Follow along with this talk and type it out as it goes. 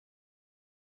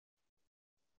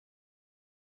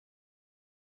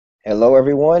Hello,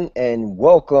 everyone, and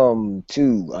welcome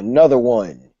to another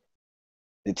one,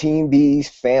 the Team B's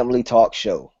Family Talk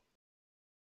Show.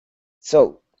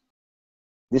 So,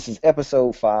 this is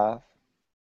episode 5.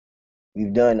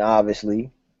 We've done,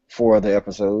 obviously, 4 other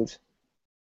episodes,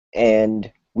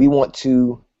 and we want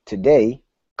to today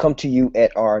come to you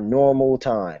at our normal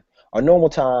time. Our normal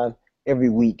time every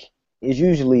week is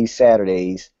usually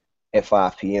Saturdays at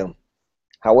 5 p.m.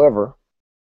 However,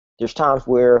 there's times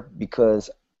where,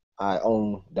 because I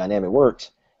own Dynamic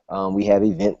Works, we have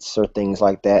events or things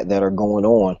like that that are going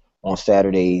on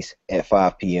Saturdays at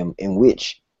 5 p.m. in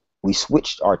which we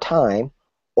switched our time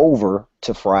over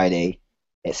to Friday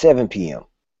at 7 p.m.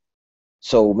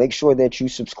 So make sure that you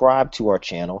subscribe to our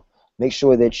channel. Make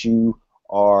sure that you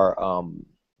are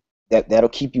that'll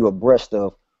keep you abreast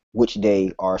of which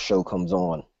day our show comes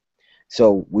on.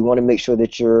 So we want to make sure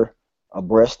that you're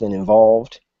abreast and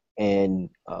involved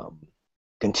and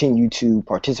continue to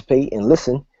participate and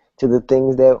listen to the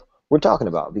things that we're talking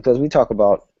about, because we talk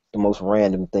about the most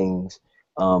random things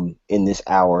in this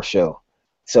hour show.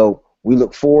 So we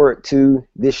look forward to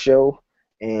this show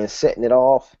and setting it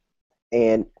off.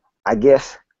 And I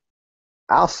guess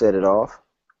I'll set it off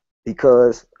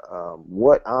because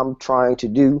what I'm trying to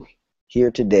do here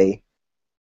today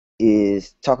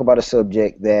is talk about a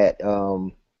subject that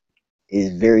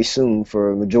is very soon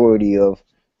for a majority of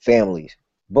families.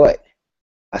 But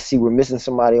I see we're missing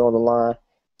somebody on the line,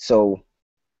 so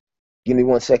give me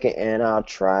 1 second and I'll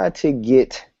try to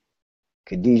get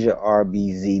Khadijah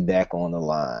RBZ back on the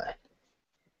line.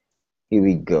 Here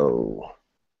we go.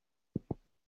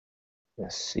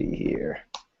 Let's see here.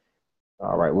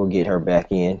 All right, we'll get her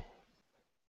back in.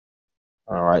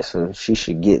 All right, so she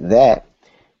should get that,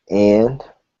 and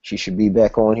she should be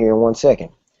back on here in 1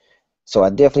 second. So I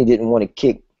definitely didn't want to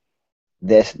kick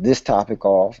this topic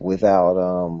off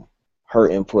without her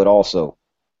input also,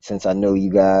 since I know you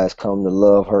guys come to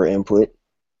love her input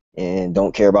and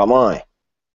don't care about mine.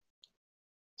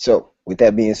 So with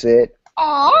that being said,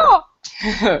 Oh.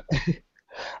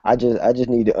 I just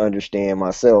need to understand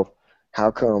myself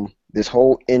how come this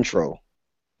whole intro,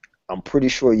 I'm pretty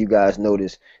sure you guys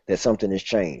noticed that something has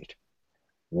changed.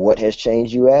 What has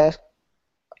changed, you ask?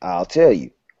 I'll tell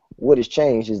you. What has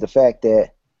changed is the fact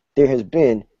that there has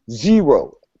been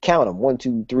zero, count them, 1,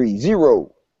 2, 3,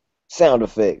 0 sound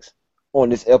effects on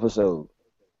this episode.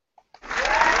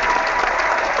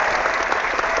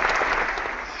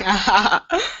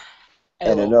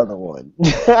 And Hello. another one.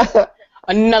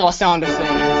 Another sound effect.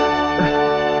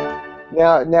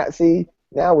 Now, see,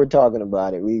 now we're talking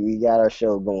about it. We got our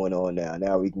show going on now.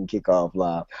 Now we can kick off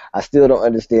live. I still don't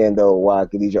understand though why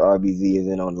Khadijah RBZ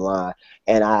isn't on the line,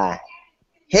 and I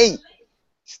hate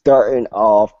starting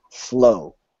off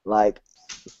slow. Like,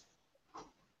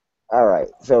 all right,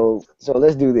 so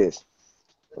let's do this.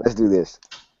 Let's do this.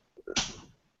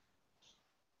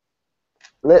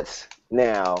 Let's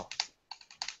now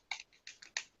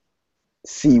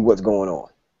see what's going on,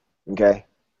 okay?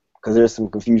 Because there's some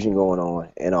confusion going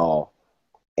on and all.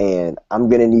 And I'm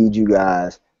going to need you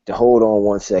guys to hold on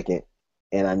 1 second.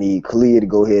 And I need Kalia to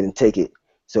go ahead and take it.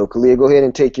 So, Kalia, go ahead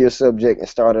and take your subject and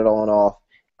start it on off.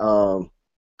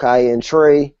 Kaya and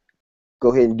Trey,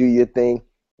 go ahead and do your thing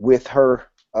with her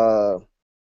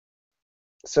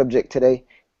subject today.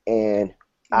 And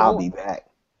I'll be Boy. back.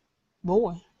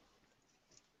 Boy.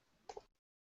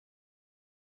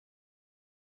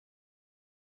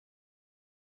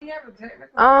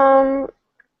 Um,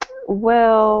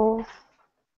 well,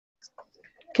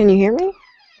 can you hear me?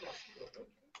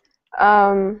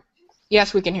 Um,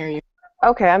 Yes, we can hear you.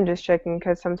 okay, I'm just checking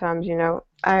because sometimes,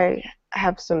 I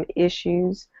have some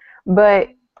issues, but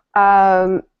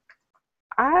um,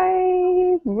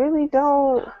 I really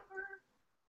don't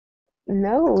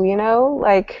know,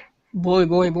 like, Boy.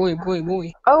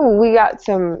 oh, we got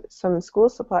some school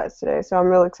supplies today, so I'm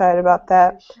real excited about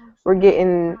that. We're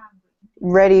getting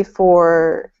ready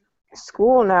for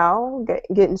school now,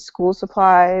 getting school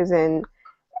supplies and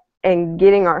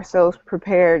getting ourselves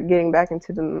prepared, getting back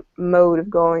into the mode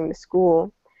of going to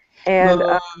school. And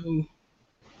Boo.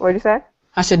 what did you say?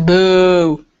 I said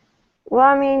boo. Well,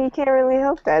 I mean, you can't really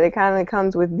help that. It kind of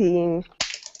comes with being,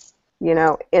 in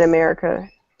America.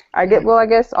 I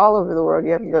guess all over the world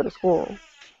you have to go to school.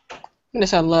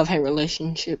 That's a love-hate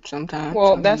relationship sometimes.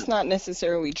 Well, that's not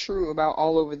necessarily true about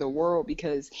all over the world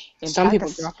because Some people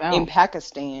drop In out.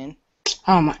 Pakistan,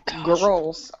 Oh my gosh.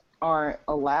 girls aren't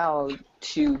allowed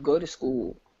to go to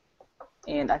school.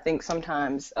 And I think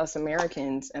sometimes us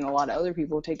Americans and a lot of other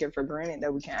people take it for granted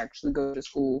that we can actually go to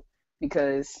school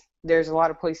because there's a lot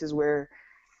of places where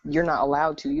you're not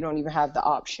allowed to. You don't even have the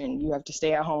option. You have to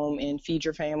stay at home and feed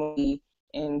your family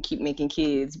and keep making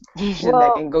kids that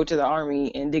Well, can go to the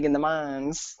army and dig in the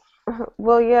mines.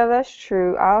 well, yeah, that's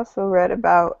true. I also read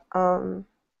about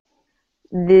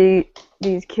the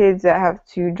these kids that have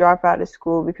to drop out of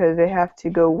school because they have to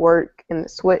go work in the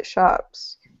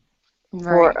sweatshops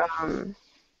for Right.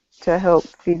 to help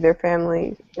feed their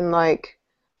family in like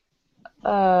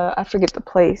I forget the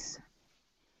place,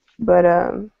 but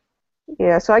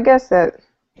yeah. So I guess that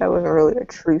wasn't really a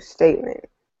true statement.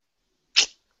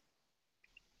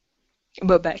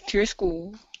 But back to your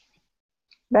school.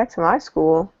 Back to my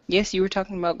school. Yes, you were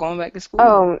talking about going back to school.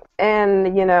 Oh,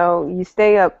 and you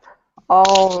stay up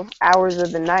all hours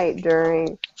of the night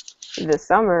during the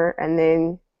summer, and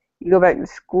then you go back to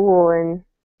school and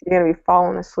you're gonna be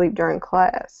falling asleep during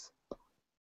class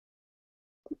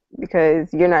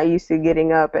because you're not used to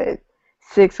getting up at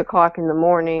 6 o'clock in the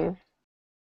morning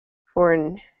for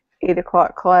an 8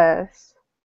 o'clock class.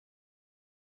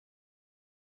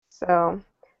 So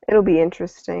it'll be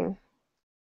interesting.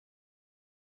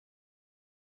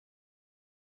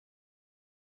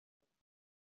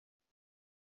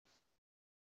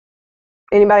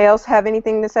 Anybody else have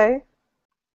anything to say?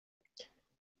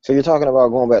 So you're talking about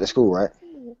going back to school, right?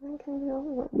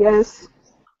 Yes.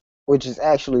 Which is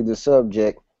actually the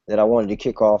subject that I wanted to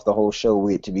kick off the whole show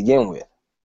with to begin with.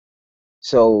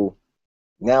 So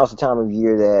now's the time of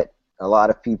year that a lot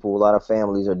of people, a lot of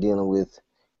families are dealing with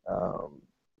um,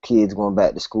 kids going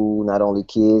back to school. Not only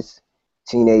kids,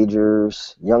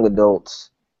 teenagers, young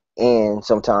adults, and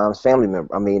sometimes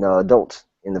adults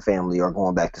in the family are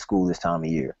going back to school this time of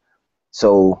year.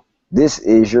 So this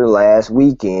is your last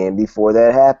weekend before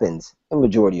that happens in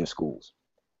majority of schools.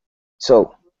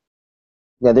 So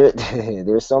now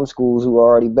there's some schools who are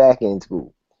already back in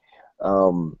school.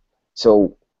 Um,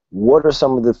 so what are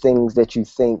some of the things that you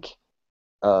think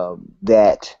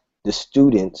that the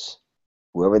students,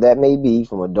 whoever that may be,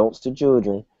 from adults to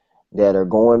children, that are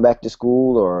going back to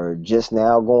school or just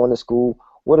now going to school,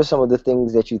 what are some of the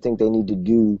things that you think they need to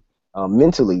do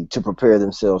mentally to prepare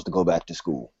themselves to go back to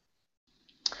school?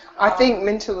 I think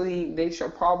mentally they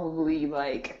should probably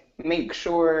like make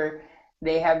sure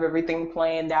they have everything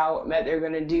planned out that they're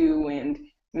gonna do and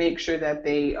make sure that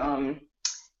they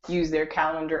use their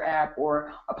calendar app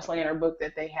or a planner book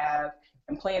that they have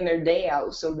and plan their day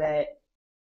out so that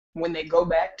when they go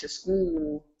back to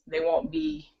school they won't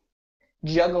be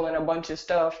juggling a bunch of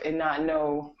stuff and not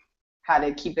know how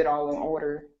to keep it all in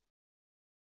order.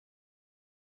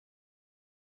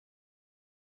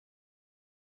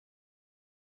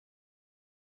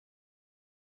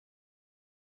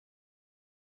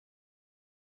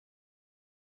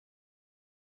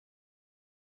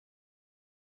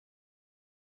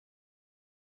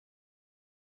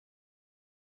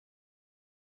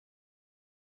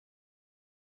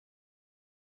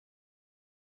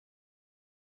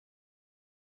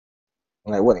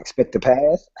 Like what? Expect to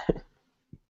pass?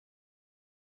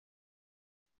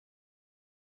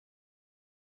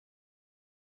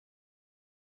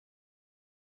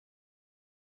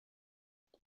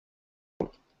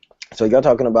 So you're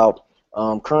talking about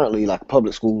currently like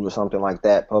public schools or something like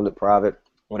that, public, private,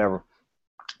 whatever.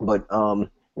 But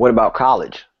what about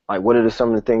college? Like, what are some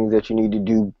of the things that you need to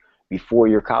do before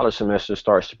your college semester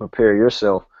starts to prepare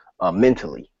yourself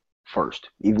mentally first,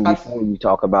 even I before you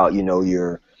talk about,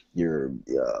 your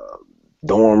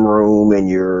dorm room and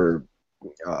your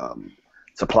um,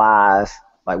 supplies.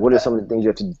 Like, what are some of the things you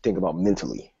have to think about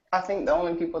mentally? I think the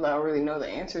only people that really know the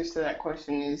answers to that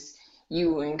question is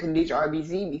you and Khadija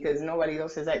RBZ because nobody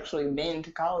else has actually been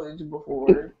to college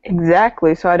before.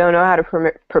 Exactly. So I don't know how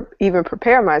to even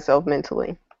prepare myself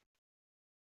mentally.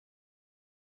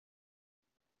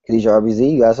 Khadija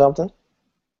RBZ, you got something?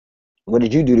 What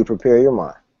did you do to prepare your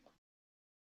mind?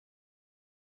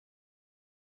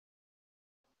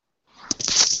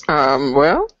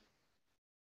 Well,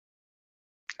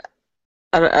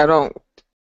 I don't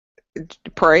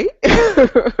pray.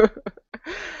 I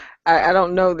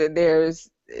don't know that there's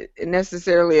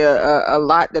necessarily a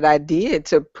lot that I did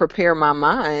to prepare my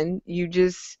mind. You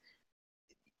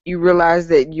realize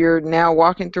that you're now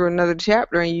walking through another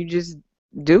chapter and you just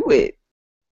do it.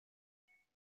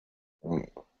 Mm.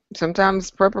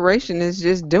 Sometimes preparation is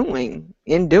just doing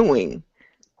and doing.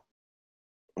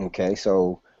 Okay,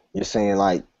 so you're saying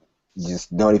like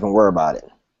just don't even worry about it.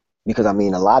 Because I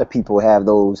mean, a lot of people have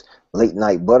those late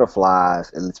night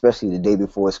butterflies, especially the day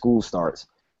before school starts,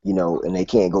 and they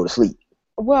can't go to sleep.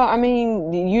 Well, I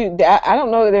mean, I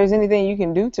don't know that there's anything you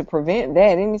can do to prevent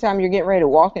that. Anytime you're getting ready to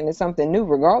walk into something new,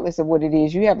 regardless of what it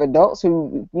is, you have adults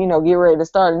who, get ready to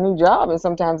start a new job and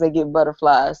sometimes they get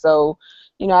butterflies. So,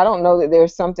 I don't know that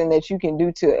there's something that you can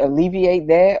do to alleviate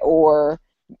that or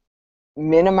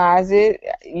minimize it.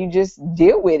 You just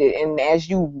deal with it, and as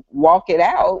you walk it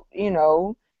out,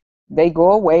 they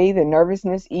go away. The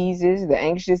nervousness eases, the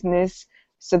anxiousness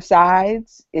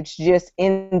subsides. It's just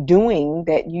in doing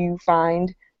that you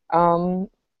find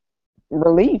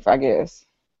relief, I guess.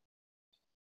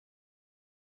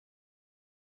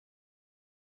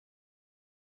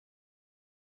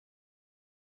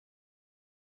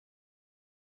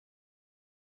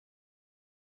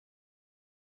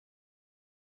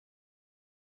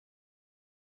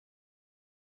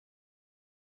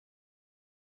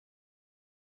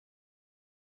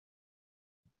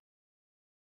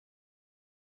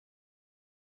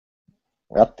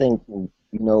 I think,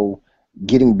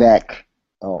 getting back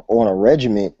on a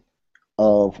regiment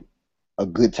of a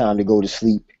good time to go to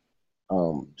sleep,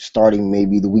 starting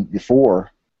maybe the week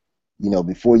before,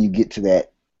 before you get to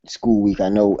that school week. I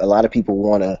know a lot of people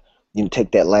want to,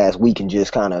 take that last week and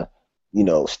just kind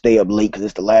of, stay up late because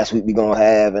it's the last week we're going to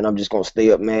have, and I'm just going to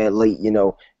stay up mad late, and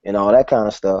all that kind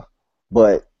of stuff.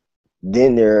 But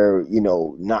then they're,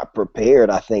 not prepared,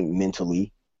 I think,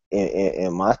 mentally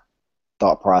in my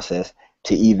thought process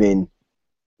to even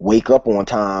wake up on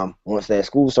time once that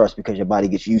school starts because your body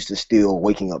gets used to still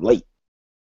waking up late.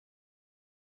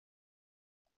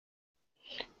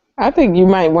 I think you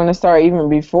might want to start even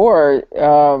before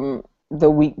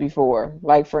the week before.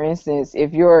 Like for instance,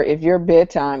 if your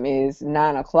bedtime is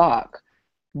 9 o'clock,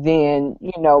 then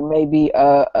maybe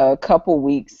a couple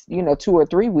weeks, 2 or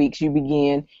 3 weeks you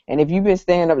begin. And if you've been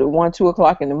staying up to 1, 2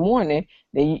 o'clock in the morning,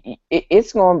 then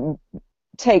it's going to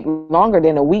take longer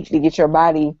than a week to get your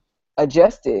body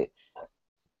adjusted.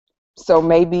 So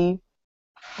maybe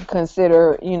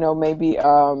consider, maybe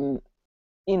going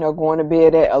to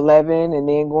bed at 11 and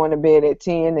then going to bed at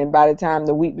 10, and by the time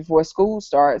the week before school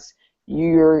starts,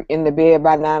 you're in the bed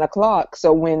by 9 o'clock.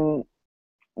 So when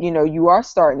you are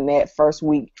starting that first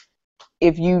week,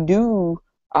 if you do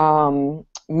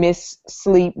miss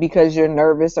sleep because you're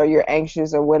nervous or you're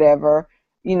anxious or whatever,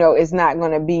 it's not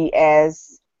going to be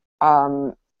as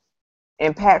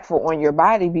impactful on your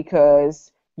body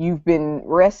because you've been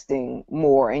resting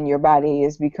more and your body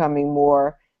is becoming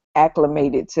more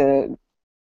acclimated to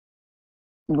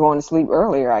going to sleep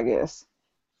earlier, I guess.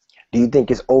 Do you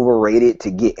think it's overrated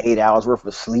to get 8 hours worth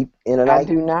of sleep in a I night?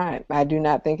 do not. I do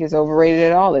not think it's overrated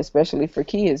at all, especially for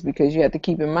kids, because you have to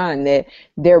keep in mind that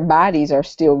their bodies are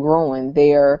still growing.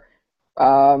 Their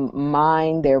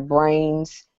mind, their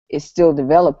brains is still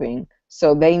developing.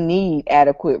 So they need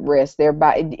adequate rest. Their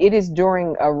body, it is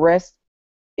during a rest,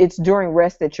 it's during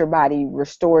rest that your body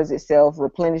restores itself,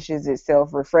 replenishes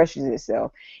itself, refreshes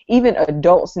itself. Even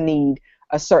adults need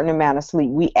a certain amount of sleep.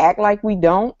 We act like we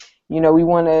don't. We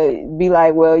want to be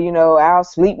like, well, I'll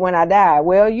sleep when I die.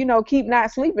 Well, keep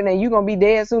not sleeping and you're going to be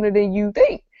dead sooner than you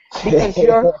think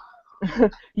because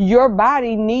your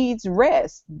body needs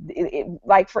rest.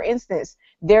 Like, for instance,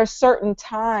 there's certain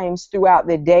times throughout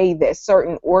the day that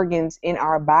certain organs in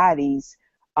our bodies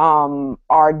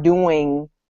are doing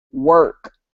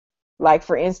work. Like,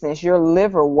 for instance, your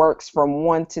liver works from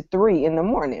 1 to 3 in the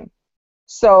morning.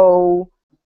 So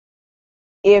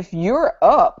if you're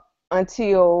up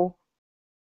until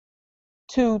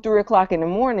 2, 3 o'clock in the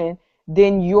morning,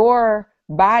 then your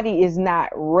body is not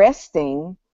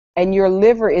resting and your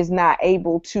liver is not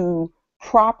able to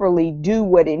properly do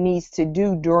what it needs to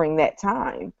do during that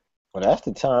time. Well, that's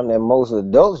the time that most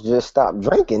adults just stop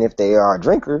drinking if they are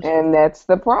drinkers. And that's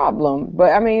the problem.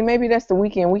 But I mean, maybe that's the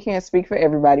weekend. We can't speak for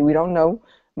everybody. We don't know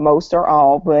most or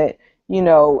all, but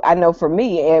I know for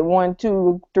me at 1,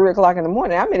 2, 3 o'clock in the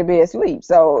morning, I'm in the bed asleep.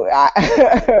 So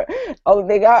only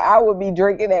thing I would be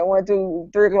drinking at 1, 2,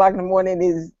 3 o'clock in the morning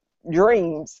is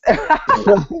dreams.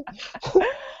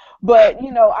 But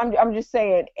I'm just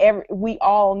saying, we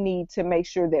all need to make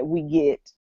sure that we get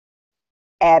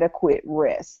adequate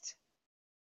rest.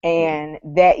 And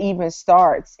that even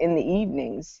starts in the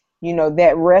evenings.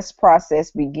 That rest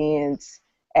process begins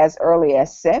as early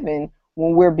as 7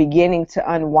 when we're beginning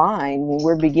to unwind, when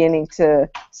we're beginning to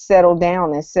settle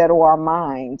down and settle our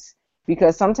minds.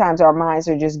 Because sometimes our minds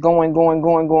are just going,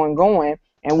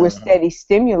 and we're steady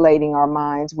stimulating our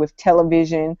minds with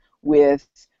television, with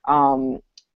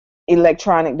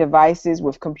electronic devices,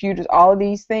 with computers, all of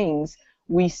these things.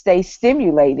 We stay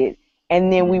stimulated.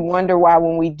 And then we wonder why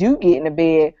when we do get in the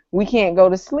bed, we can't go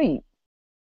to sleep.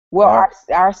 Well,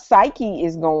 our psyche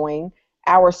is going,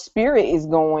 our spirit is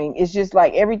going. It's just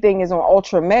like everything is on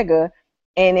ultra mega,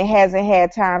 and it hasn't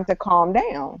had time to calm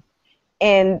down.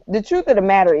 And the truth of the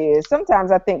matter is,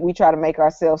 sometimes I think we try to make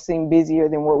ourselves seem busier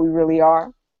than what we really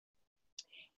are.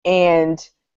 And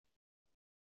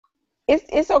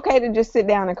it's okay to just sit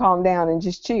down and calm down and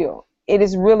just chill. It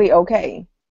is really okay.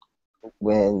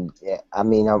 I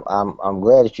mean, I'm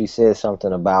glad that you said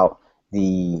something about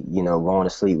the, going to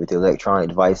sleep with the electronic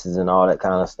devices and all that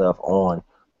kind of stuff on,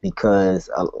 because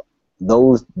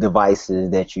those devices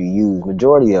that you use,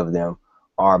 majority of them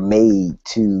are made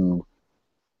to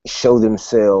show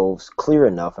themselves clear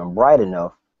enough and bright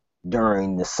enough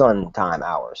during the sun time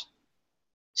hours.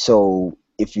 So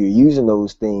if you're using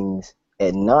those things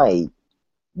at night,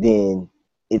 then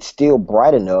it's still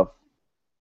bright enough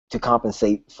to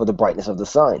compensate for the brightness of the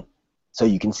sun so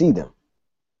you can see them,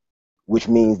 which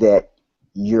means that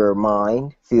your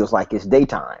mind feels like it's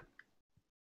daytime.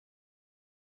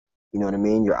 You know what I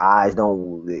mean? Your eyes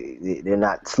they're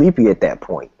not sleepy at that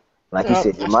point. Like you Yep,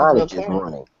 said, your that's a mind is good just point.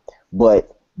 running.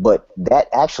 But that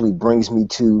actually brings me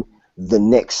to the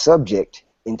next subject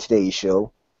in today's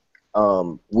show,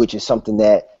 which is something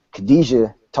that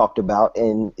Khadijah talked about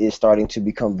and is starting to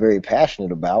become very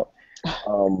passionate about.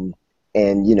 And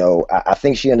I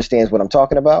think she understands what I'm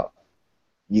talking about.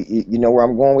 You know where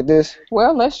I'm going with this?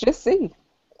 Well, let's just see.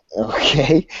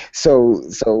 Okay.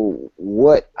 So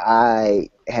what I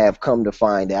have come to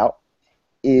find out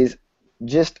is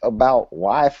just about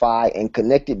Wi-Fi and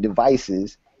connected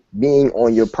devices being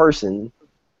on your person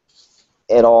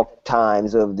at all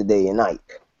times of the day and night,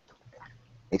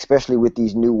 especially with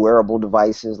these new wearable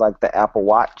devices like the Apple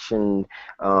Watch and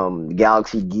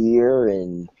Galaxy Gear,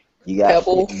 and you got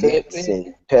Pebble, Fitbits Fitbit,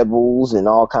 and Pebbles and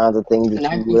all kinds of things that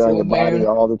you Nike wear on your Fuel body Band.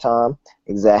 all the time.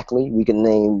 Exactly. We can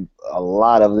name a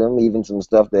lot of them, even some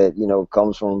stuff that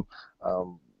comes from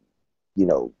um, you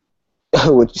know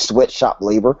with sweatshop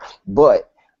labor. But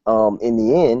in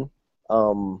the end,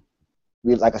 um,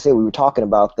 like I said, we were talking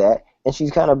about that, and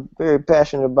she's kind of very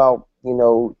passionate about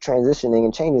transitioning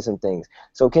and changing some things.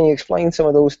 So can you explain some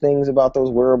of those things about those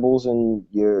wearables and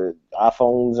your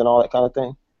iPhones and all that kind of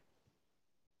thing?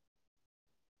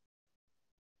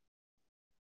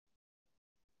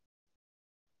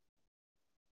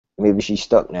 Maybe she's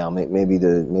stuck now. Maybe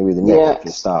the Yeah, network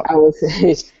just stopped. I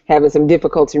was having some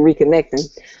difficulty reconnecting.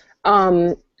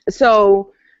 Um,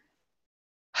 so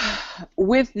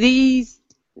with these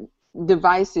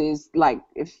devices, like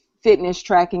fitness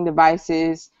tracking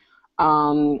devices,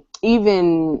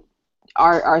 even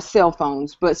our cell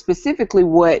phones, but specifically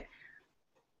what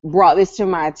brought this to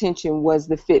my attention was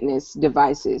the fitness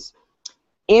devices.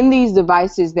 In these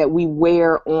devices that we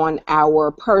wear on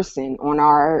our person, on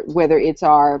our, whether it's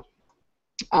our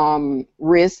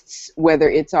wrists, whether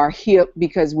it's our hip,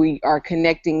 because we are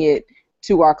connecting it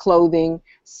to our clothing.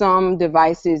 Some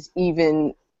devices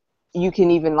even you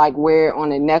can even like wear it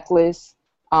on a necklace.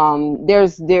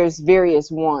 There's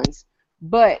various ones,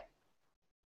 but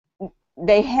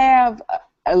they have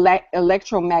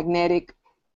electromagnetic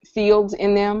fields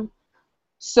in them.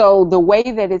 So the way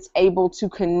that it's able to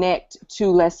connect to,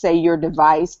 let's say, your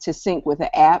device to sync with an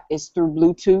app is through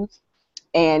Bluetooth,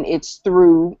 and it's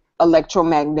through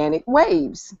electromagnetic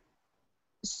waves.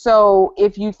 So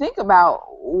if you think about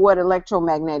what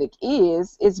electromagnetic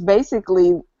is, it's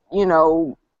basically, you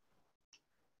know,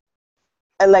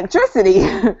 electricity.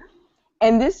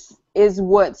 And this is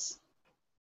what's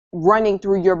running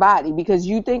through your body, because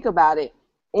you think about it,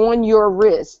 on your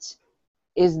wrist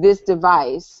is this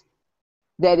device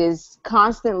that is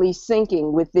constantly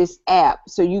syncing with this app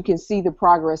so you can see the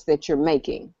progress that you're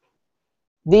making.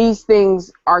 These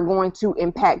things are going to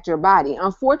impact your body.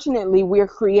 Unfortunately, we're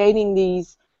creating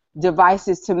these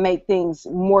devices to make things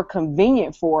more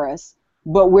convenient for us,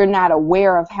 but we're not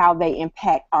aware of how they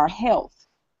impact our health.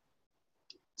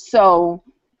 So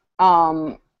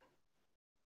um,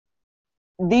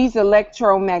 these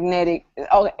electromagnetic,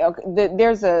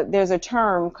 there's a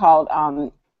term called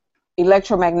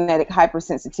electromagnetic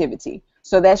hypersensitivity.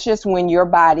 So that's just when your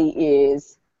body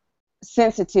is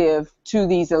sensitive to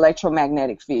these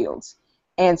electromagnetic fields.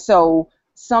 And so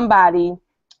somebody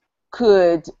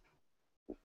could,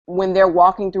 when they're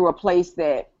walking through a place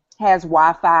that has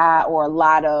Wi-Fi or a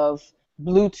lot of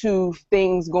Bluetooth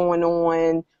things going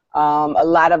on, a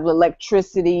lot of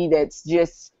electricity that's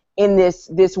just in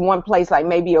this one place, like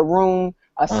maybe a room,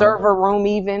 a Uh-huh. server room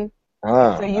even.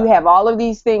 And so Ah. you have all of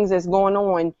these things that's going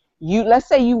on. Let's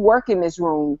say you work in this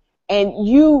room and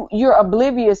you're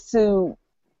oblivious to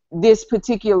this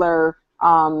particular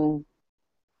what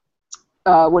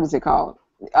is it called?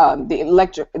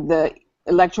 The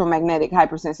electromagnetic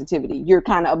hypersensitivity. You're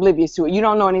kind of oblivious to it. You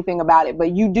don't know anything about it,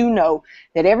 but you do know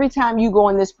that every time you go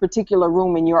in this particular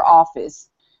room in your office,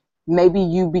 maybe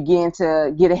you begin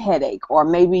to get a headache, or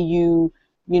maybe you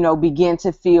begin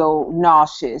to feel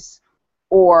nauseous,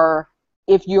 or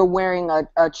if you're wearing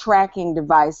a tracking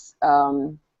device,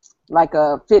 like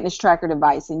a fitness tracker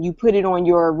device, and you put it on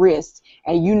your wrist,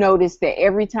 and you notice that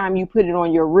every time you put it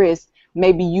on your wrist,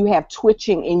 maybe you have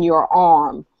twitching in your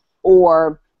arm,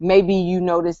 or maybe you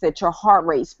notice that your heart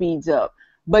rate speeds up,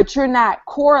 but you're not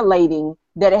correlating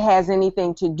that it has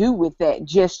anything to do with that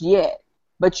just yet.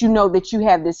 But you know that you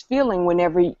have this feeling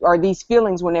these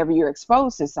feelings whenever you're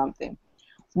exposed to something.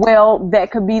 Well,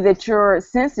 that could be that you're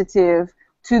sensitive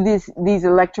to these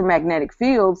electromagnetic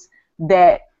fields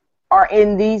that are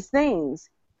in these things.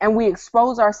 And we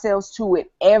expose ourselves to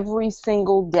it every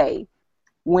single day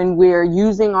when we're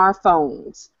using our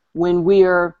phones, when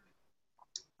we're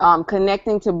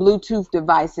connecting to Bluetooth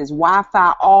devices,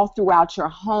 Wi-Fi all throughout your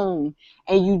home,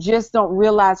 and you just don't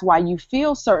realize why you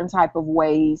feel certain type of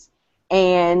ways,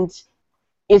 and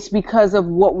it's because of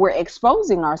what we're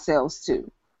exposing ourselves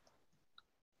to.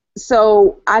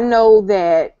 So I know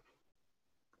that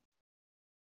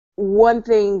one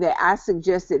thing that I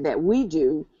suggested that we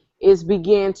do is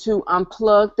begin to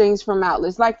unplug things from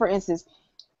outlets. Like, for instance,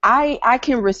 I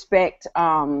can respect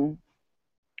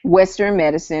Western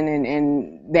medicine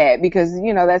and that, because,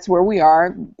 you know, that's where we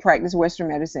are, practice Western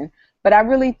medicine. But I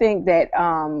really think that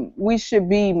we should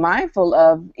be mindful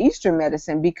of Eastern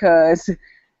medicine, because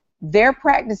their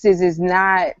practices is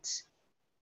not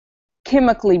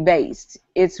chemically based.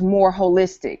 It's more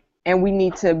holistic, and we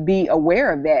need to be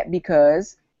aware of that,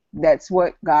 because that's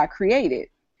what God created.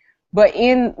 But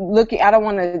in looking, I don't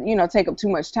want to, you know, take up too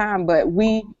much time, but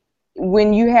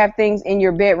when you have things in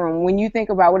your bedroom, when you think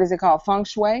about, what is it called, feng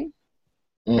shui?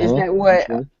 Is that what?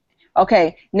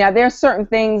 Okay, now there's certain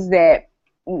things that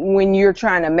when you're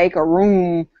trying to make a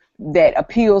room that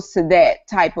appeals to that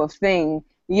type of thing,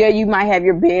 yeah, you might have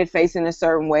your bed facing a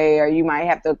certain way, or you might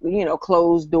have to, you know,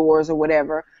 close doors or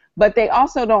whatever. But they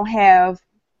also don't have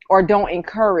or don't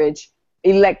encourage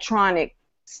electronic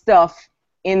stuff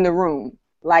in the room.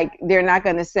 Like, they're not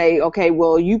going to say, okay,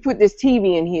 well, you put this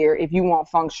TV in here if you want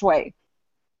feng shui.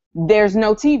 There's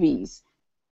no TVs,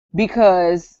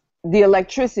 because the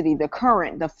electricity, the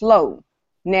current, the flow.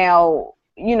 Now,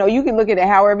 you know, you can look at it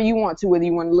however you want to, whether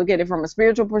you want to look at it from a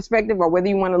spiritual perspective or whether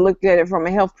you want to look at it from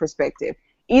a health perspective.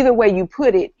 Either way you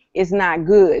put it, it's not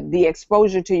good. The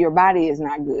exposure to your body is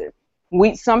not good.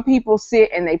 Some people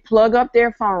sit and they plug up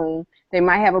their phone. They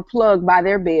might have a plug by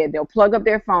their bed. They'll plug up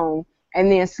their phone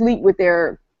and then sleep with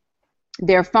their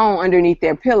phone underneath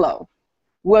their pillow.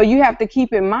 Well, you have to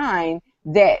keep in mind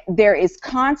that there is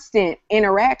constant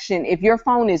interaction. If your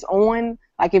phone is on,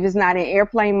 like if it's not in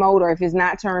airplane mode or if it's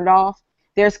not turned off,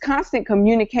 there's constant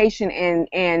communication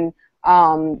and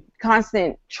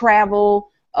constant travel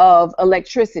of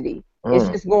electricity. It's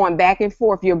just going back and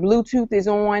forth. Your Bluetooth is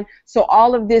on. So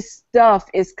all of this stuff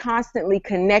is constantly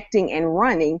connecting and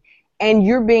running, and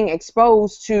you're being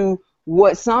exposed to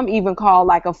what some even call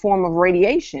like a form of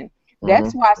radiation.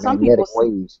 That's why some people,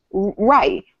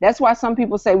 right, that's why some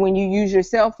people say when you use your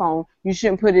cell phone, you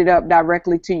shouldn't put it up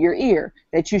directly to your ear,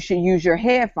 that you should use your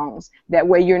headphones. That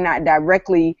way you're not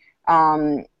directly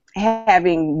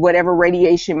having whatever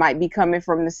radiation might be coming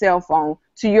from the cell phone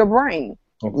to your brain.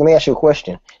 Let me ask you a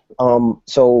question.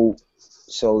 So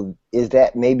is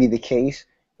that maybe the case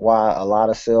why a lot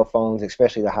of cell phones,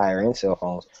 especially the higher end cell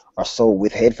phones, are sold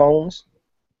with headphones?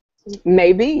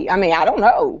 Maybe. I mean, I don't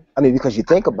know. I mean, because you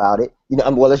think about it, you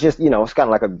know, well, it's just, you know, it's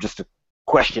kind of like just a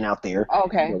question out there.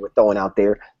 Okay. You know, we're throwing out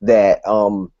there that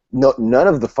none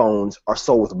of the phones are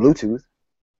sold with Bluetooth.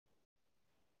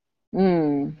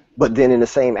 But then in the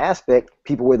same aspect,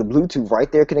 people wear the Bluetooth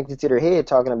right there connected to their head,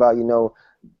 talking about, you know,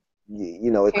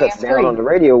 it cuts down on the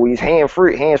radio. We use hands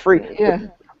free. Yeah.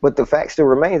 But the fact still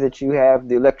remains that you have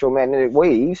the electromagnetic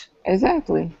waves.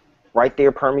 Exactly. Right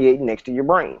there permeating next to your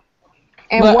brain.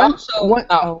 And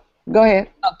go ahead.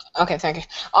 Okay, thank you.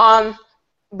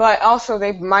 But also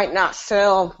they might not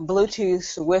sell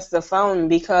Bluetooth with the phone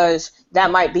because that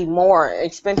might be more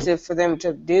expensive for them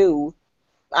to do.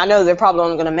 I know they're probably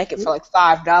only going to make it for like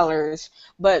 $5,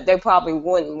 but they probably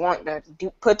wouldn't want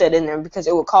to put that in there because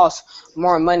it would cost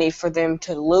more money for them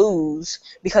to lose,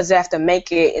 because they have to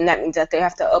make it, and that means that they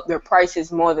have to up their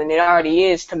prices more than it already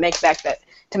is to make back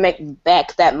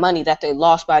that money that they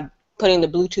lost by putting the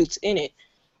Bluetooths in it.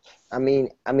 I mean,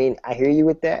 I hear you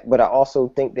with that, but I also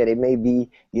think that it may be,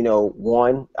 you know,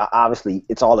 one, obviously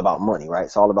it's all about money, right?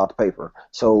 It's all about the paper.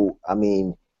 So, I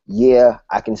mean, yeah,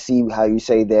 I can see how you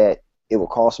say that it will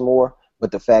cost more,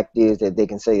 but the fact is that they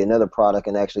can say another product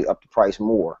and actually up the price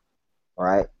more,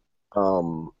 right?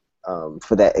 For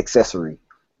that accessory.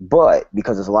 But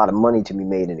because there's a lot of money to be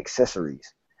made in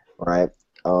accessories, right?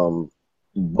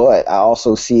 But I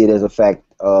also see it as a fact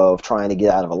of trying to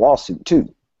get out of a lawsuit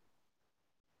too.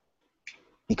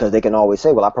 Because they can always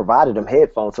say, well, I provided them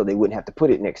headphones so they wouldn't have to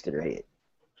put it next to their head.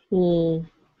 You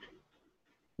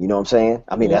know what I'm saying?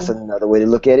 I mean, that's another way to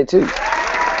look at it too.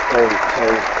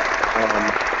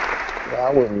 Yeah,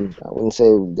 I wouldn't say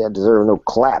that deserves no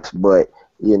claps, but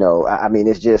I mean,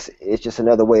 it's just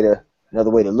another way to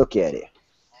look at it.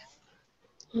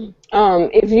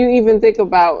 If you even think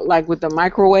about like with the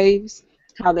microwaves,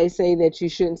 how they say that you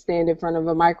shouldn't stand in front of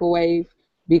a microwave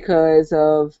because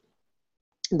of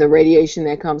the radiation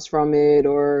that comes from it,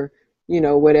 or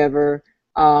whatever.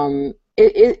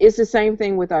 It's the same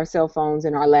thing with our cell phones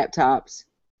and our laptops.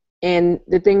 And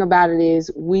the thing about it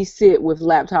is, we sit with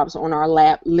laptops on our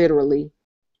lap literally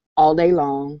all day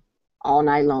long, all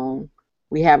night long.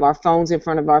 We have our phones in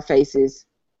front of our faces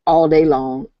all day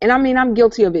long. And I mean, I'm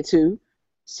guilty of it too.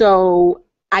 So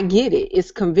I get it. It's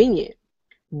convenient.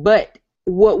 But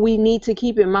what we need to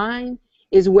keep in mind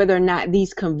is whether or not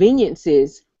these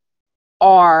conveniences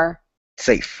are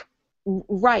Safe.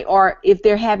 right, or if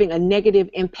they're having a negative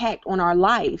impact on our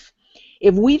life.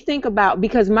 If we think about,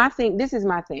 because this is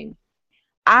my thing.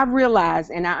 I realize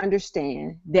and I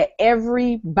understand that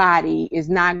everybody is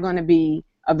not going to be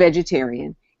a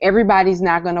vegetarian. Everybody's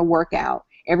not going to work out.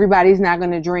 Everybody's not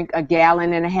going to drink a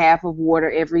gallon and a half of water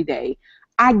every day.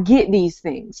 I get these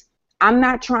things. I'm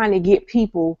not trying to get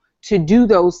people to do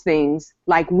those things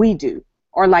like we do,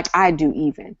 or like I do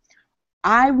even.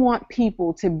 I want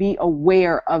people to be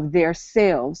aware of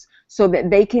themselves so that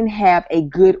they can have a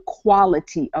good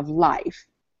quality of life.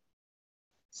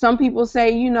 Some people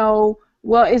say,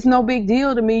 well, it's no big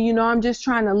deal to me, I'm just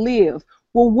trying to live.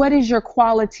 Well, what is your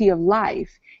quality of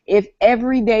life? If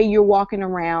every day you're walking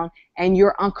around and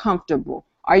you're uncomfortable,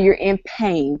 or you're in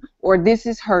pain, or this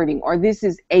is hurting, or this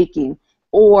is aching,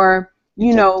 or,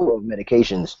 You take 12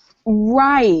 medications.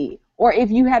 right. Or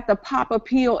if you have to pop a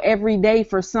pill every day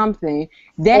for something,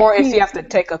 Or if you have to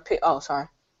take a pill. Oh, sorry.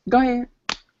 Go ahead.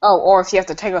 Oh, or if you have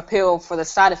to take a pill for the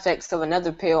side effects of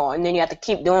another pill, and then you have to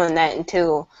keep doing that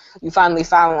until you finally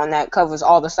find one that covers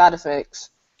all the side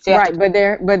effects. So right,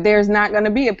 but there's not going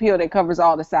to be a pill that covers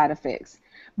all the side effects.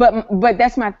 But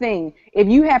that's my thing. If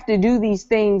you have to do these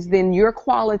things, then your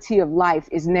quality of life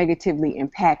is negatively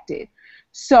impacted.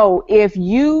 So if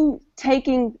you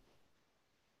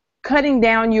cutting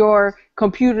down your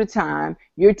computer time,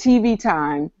 your TV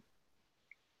time,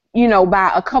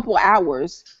 by a couple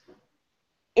hours,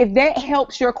 if that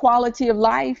helps your quality of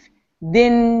life,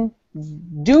 then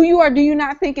do you or do you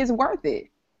not think it's worth it?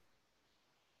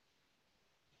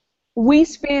 We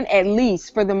spend at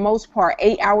least, for the most part,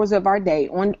 8 hours of our day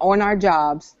on our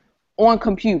jobs, on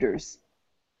computers.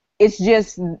 It's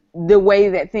just the way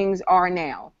that things are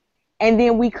now. And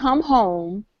then we come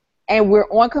home and we're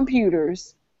on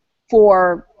computers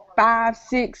for 5,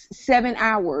 6, 7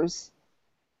 hours.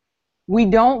 We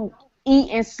don't eat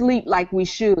and sleep like we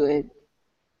should.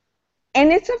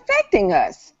 And it's affecting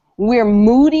us. We're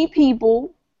moody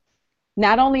people.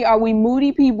 Not only are we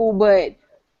moody people, but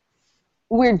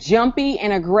we're jumpy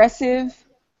and aggressive.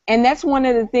 And that's one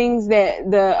of the things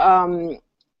that the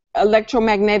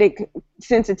electromagnetic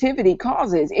sensitivity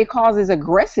causes. It causes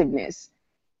aggressiveness.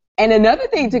 And another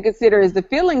thing to consider is the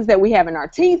feelings that we have in our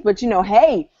teeth. But,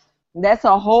 hey, that's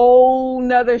a whole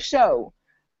nother show.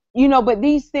 But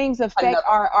these things affect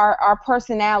our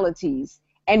personalities.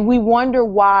 And we wonder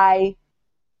why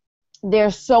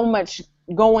there's so much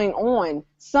going on.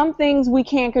 Some things we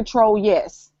can't control,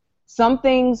 yes. Some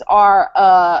things are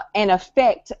an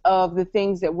effect of the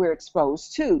things that we're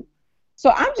exposed to.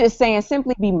 So I'm just saying,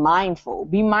 simply be mindful.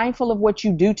 Be mindful of what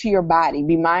you do to your body.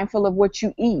 Be mindful of what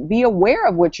you eat. Be aware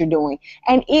of what you're doing.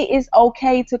 And it is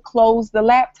okay to close the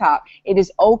laptop. It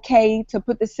is okay to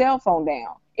put the cell phone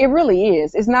down. It really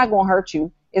is. It's not going to hurt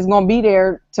you. It's going to be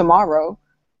there tomorrow.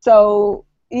 So,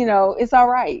 it's all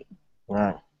right.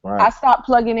 Right. I stopped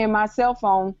plugging in my cell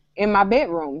phone in my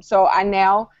bedroom. So I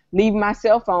now leave my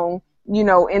cell phone, in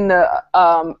the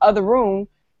other room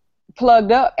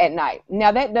plugged up at night.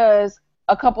 Now that does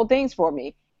a couple things for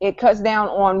me. It cuts down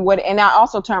on and I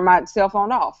also turn my cell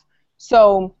phone off.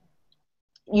 So,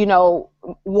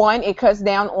 one, it cuts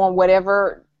down on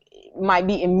whatever might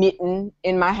be emitting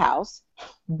in my house.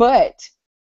 But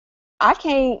I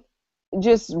can't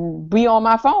just be on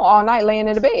my phone all night laying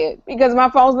in the bed because my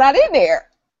phone's not in there.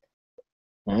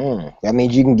 That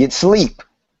means you can get sleep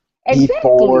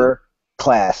before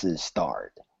classes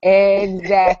start.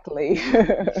 Exactly.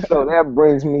 So that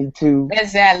brings me to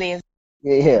exactly.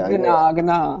 Yeah.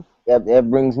 Genau. That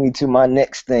brings me to my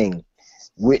next thing,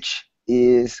 which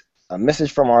is a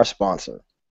message from our sponsor.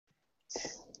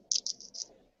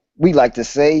 We like to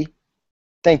say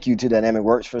thank you to Dynamic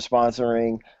Works for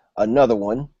sponsoring another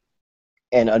one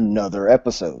and another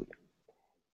episode.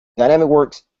 Dynamic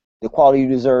Works, the quality you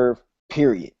deserve,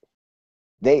 period.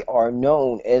 They are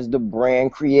known as the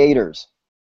brand creators.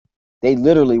 They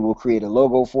literally will create a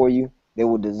logo for you. They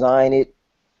will design it,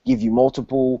 give you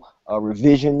multiple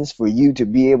revisions for you to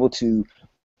be able to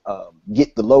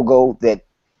get the logo that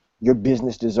your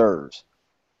business deserves.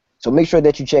 So make sure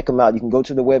that you check them out. You can go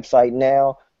to the website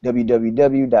now,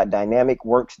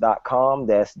 www.dynamicworks.com.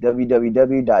 That's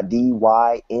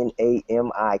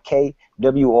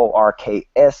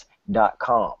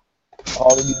www.dynamicworks.com.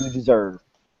 All of you deserve,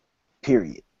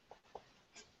 period.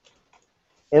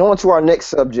 And on to our next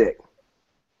subject.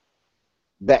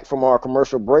 Back from our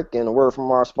commercial break and a word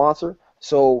from our sponsor.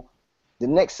 So the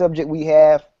next subject we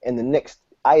have and the next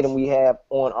item we have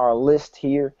on our list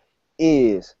here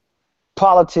is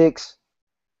politics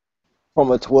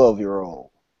from a 12-year-old.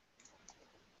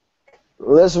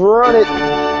 Let's run it.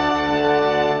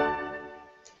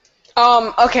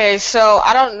 Okay, so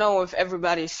I don't know if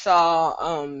everybody saw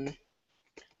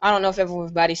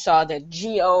the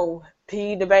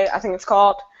GOP debate, I think it's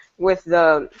called, with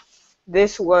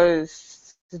this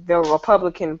was the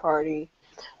Republican Party,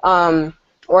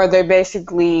 where they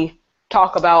basically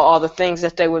talk about all the things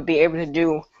that they would be able to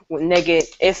do when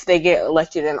if they get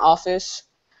elected in office,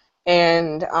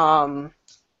 and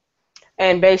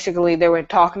basically they were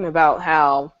talking about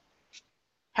how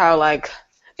like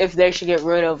if they should get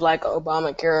rid of like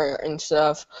Obamacare and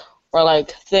stuff, or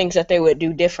like things that they would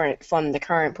do different from the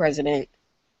current president.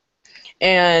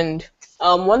 And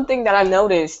one thing that I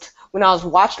noticed when I was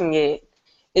watching it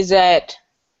is that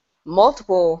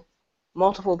multiple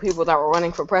people that were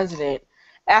running for president,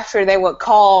 after they would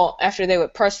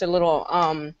press the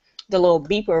little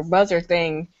beeper buzzer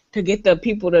thing to get the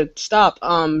people to stop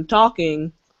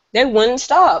talking, they wouldn't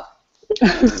stop.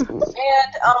 And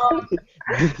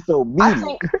So I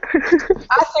think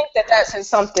that says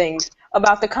something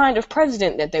about the kind of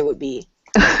president that they would be.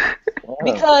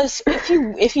 Because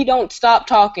if you don't stop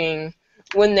talking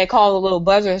when they call the little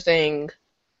buzzer thing,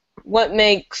 what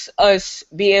makes us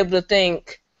be able to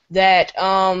think that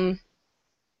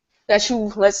that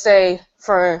you, let's say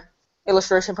for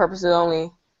illustration purposes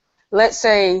only, let's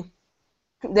say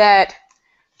that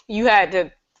you had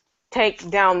to take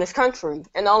down this country,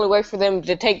 and the only way for them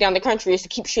to take down the country is to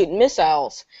keep shooting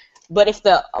missiles. But if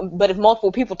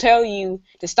multiple people tell you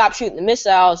to stop shooting the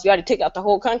missiles, you had to take out the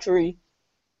whole country.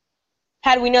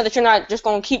 How do we know that you're not just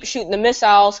going to keep shooting the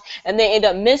missiles and they end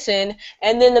up missing,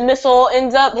 and then the missile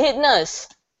ends up hitting us?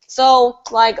 So,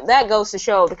 like, that goes to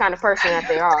show the kind of person that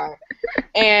they are.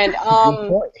 And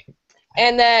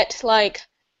and that, like,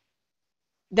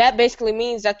 that basically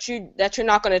means that you're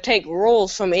not going to take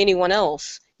rules from anyone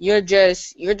else. You're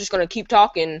just going to keep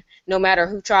talking no matter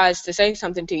who tries to say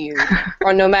something to you,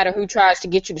 or no matter who tries to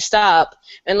get you to stop.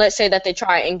 And let's say that they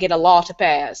try and get a law to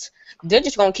pass. They're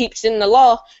just going to keep sending the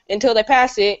law until they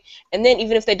pass it, and then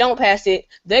even if they don't pass it,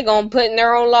 they're going to put in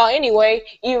their own law anyway,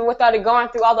 even without it going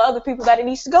through all the other people that it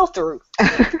needs to go through.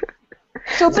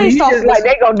 So based off just like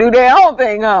they going to do their own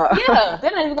thing, huh? Yeah,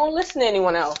 they're not even going to listen to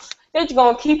anyone else. They're just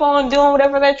going to keep on doing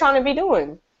whatever they're trying to be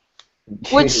doing.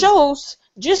 Which shows,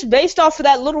 just based off of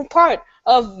that little part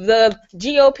of the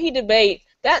GOP debate,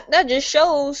 that just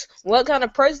shows what kind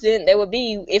of president they would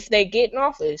be if they get in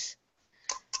office.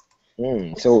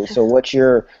 So what's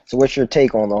your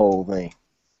take on the whole thing?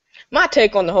 My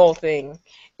take on the whole thing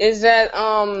is that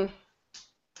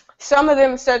some of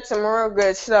them said some real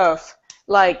good stuff.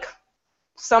 Like,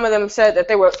 some of them said that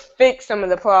they would fix some of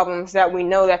the problems that we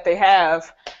know that they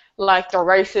have, like the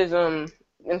racism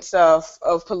and stuff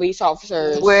of police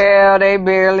officers. Well, they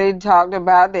barely talked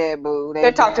about that, boo.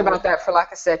 They talked about that for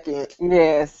like a second.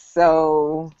 Yes,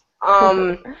 so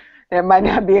that might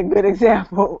not be a good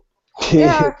example.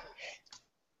 Yeah.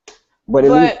 But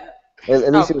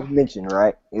at least it was mentioned,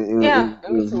 right? It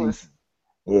was mentioned.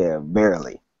 Yeah,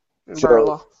 barely.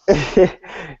 So,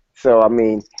 so, I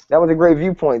mean, that was a great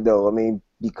viewpoint, though. I mean,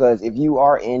 because if you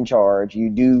are in charge,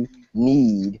 you do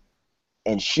need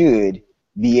and should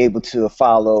be able to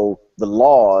follow the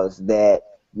laws that,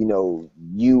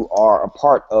 you are a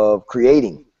part of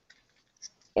creating.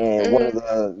 And one of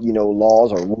the,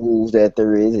 laws or rules that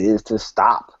there is to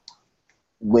stop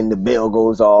when the bell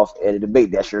goes off at a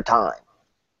debate. That's your time.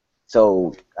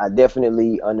 So I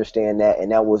definitely understand that,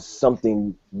 and that was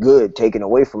something good taken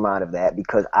away from out of that,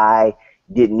 because I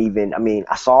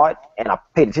saw it and I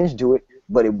paid attention to it,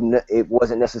 but it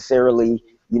wasn't necessarily,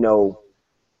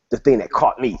 the thing that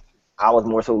caught me. I was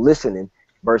more so listening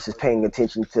versus paying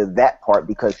attention to that part,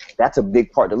 because that's a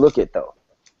big part to look at, though,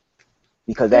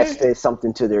 because that says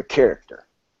something to their character.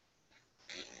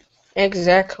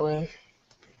 Exactly.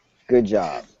 Good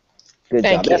job.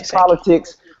 Thank you. That's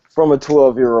politics from a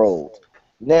 12-year-old.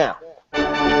 Now,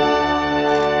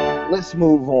 let's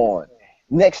move on.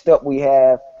 Next up we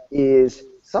have is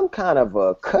some kind of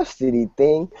a custody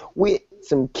thing with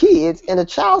some kids and a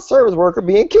child service worker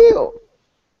being killed.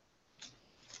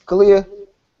 Kalia,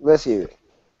 let's hear it.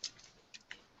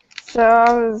 So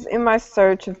I was in my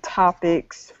search of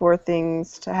topics for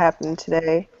things to happen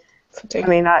today. I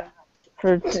mean, not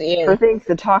for things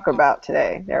to talk about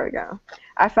today. There we go.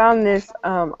 I found this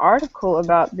article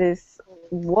about this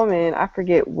woman. I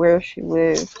forget where she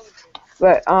lives,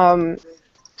 but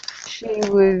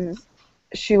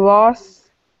she lost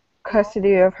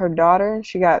custody of her daughter, and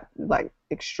she got like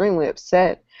extremely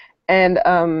upset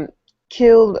and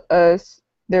killed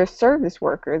their service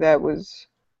worker that was,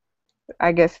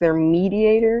 I guess, their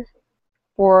mediator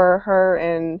for her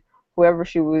and whoever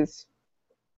she was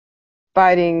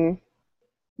fighting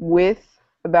with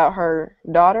about her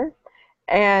daughter.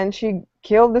 And she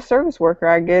killed the service worker,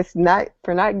 I guess, not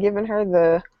giving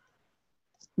her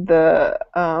the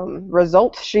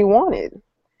results she wanted.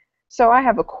 So I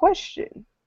have a question.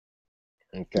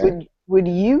 Okay. Would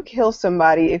you kill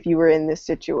somebody if you were in this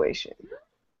situation?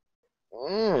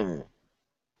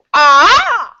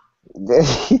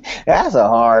 That's a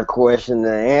hard question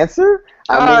to answer.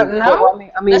 No, I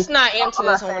mean, let's not answer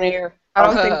this on air. I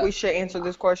don't think we should answer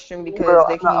this question because Well,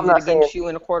 they I'm can use not it against saying- you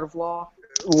in a court of law.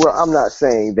 well, I'm not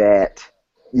saying that.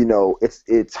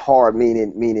 It's hard.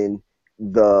 Meaning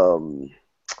the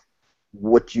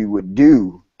what you would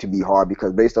do to be hard,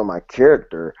 because based on my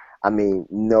character, I mean,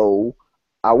 no,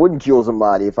 I wouldn't kill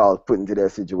somebody if I was put into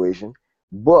that situation.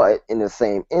 But in the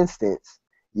same instance,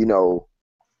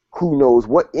 who knows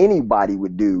what anybody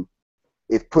would do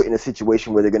if put in a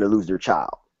situation where they're going to lose their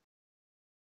child.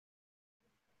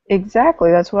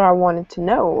 Exactly. That's what I wanted to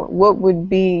know. What would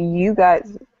be you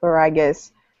guys, or I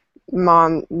guess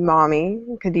mommy,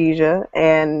 Khadijah,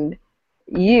 and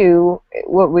you,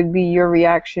 what would be your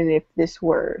reaction if this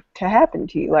were to happen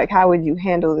to you? Like, how would you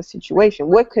handle the situation?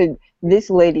 What could this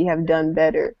lady have done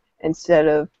better instead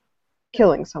of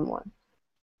killing someone?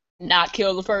 Not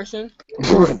kill the person.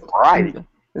 Right.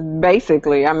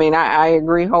 Basically, I mean, I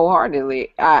agree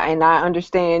wholeheartedly. And I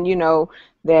understand,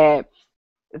 that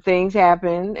things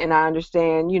happen, and I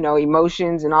understand,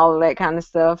 emotions and all of that kind of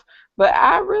stuff. But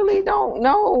I really don't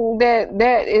know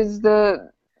that is the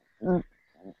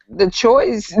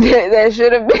choice that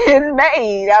should have been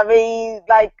made. I mean,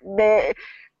 like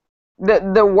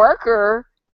the worker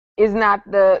is not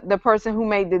the person who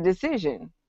made the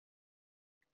decision.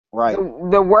 Right.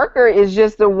 The worker is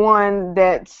just the one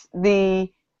that's the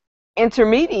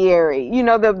intermediary,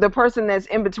 the person that's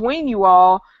in between you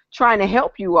all, trying to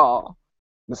help you all.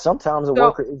 But sometimes the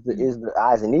worker is the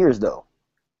eyes and ears, though.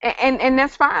 And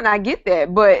that's fine, I get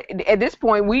that, but at this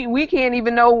point we can't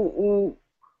even know,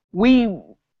 we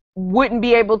wouldn't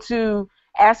be able to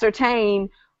ascertain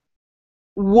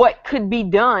what could be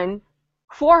done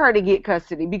for her to get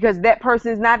custody because that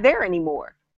person's not there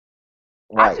anymore.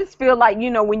 Right. I just feel like,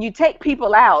 when you take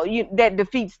people out, that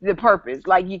defeats the purpose.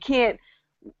 Like, you can't.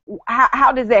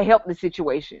 How does that help the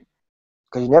situation?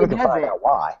 Because you never can find out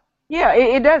why. Yeah,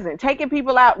 it doesn't. Taking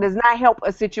people out does not help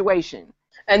a situation.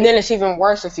 And then it's even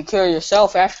worse if you kill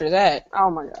yourself after that. Oh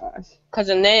my gosh. Because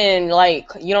then,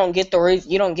 you don't get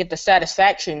the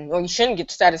satisfaction, or you shouldn't get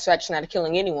the satisfaction out of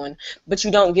killing anyone. But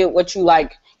you don't get what you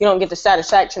like. You don't get the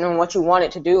satisfaction on what you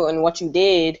wanted to do and what you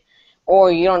did,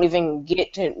 or you don't even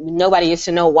nobody gets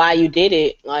to know why you did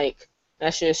it. Like,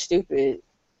 that's just stupid.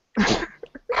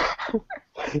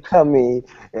 I mean,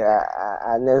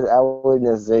 I wouldn't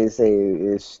necessarily say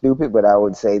it's stupid, but I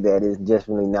would say that it's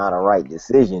definitely not a right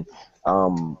decision.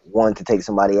 One, to take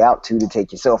somebody out. Two, to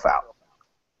take yourself out.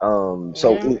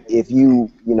 So if you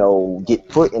get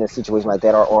put in a situation like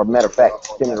that, or matter of fact,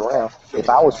 spin it around, if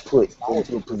I was put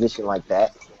into a position like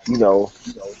that,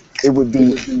 it would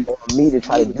be on me to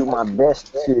try to do my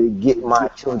best to get my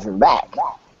children back.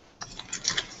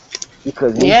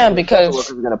 Because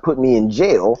workers are going to put me in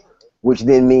jail, which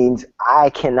then means I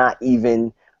cannot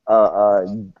even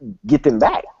get them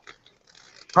back.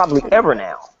 Probably ever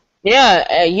now.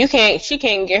 Yeah, she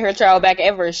can't get her child back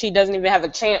ever. She doesn't even have a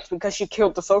chance because she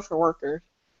killed the social worker.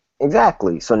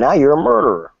 Exactly. So now you're a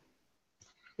murderer.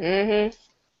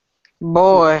 Mm-hmm.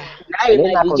 Boy. Now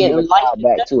you're not getting a child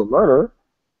back to a murderer.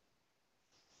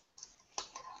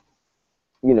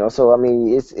 So I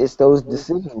mean, it's those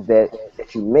decisions that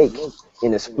you make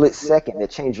in a split second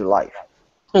that change your life.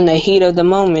 In the heat of the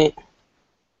moment.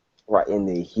 Right, in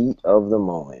the heat of the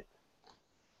moment.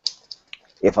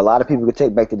 If a lot of people could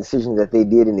take back the decisions that they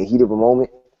did in the heat of a moment,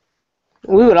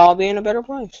 we would all be in a better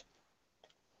place.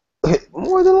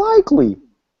 More than likely.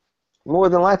 More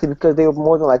than likely, because they would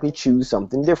more than likely choose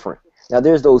something different. Now,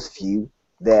 there's those few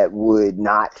that would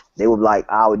not. They would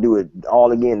I would do it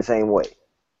all again the same way.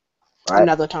 right?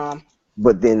 Another time.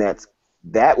 But then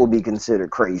that will be considered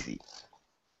crazy.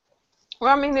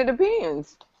 Well, I mean, it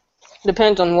depends.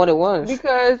 Depends on what it was.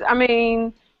 Because I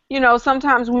mean, you know,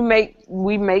 sometimes we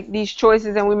make these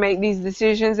choices and we make these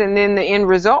decisions, and then the end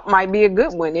result might be a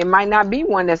good one. It might not be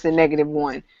one that's a negative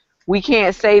one. We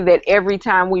can't say that every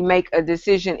time we make a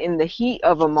decision in the heat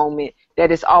of a moment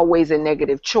that it's always a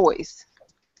negative choice.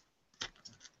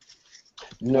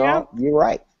 No, you're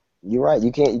right. You're right.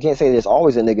 You can't say there's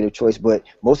always a negative choice, but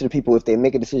most of the people, if they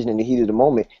make a decision in the heat of the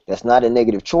moment, that's not a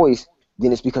negative choice,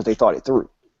 then it's because they thought it through,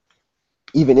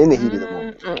 even in the heat of the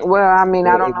moment. Well, I mean,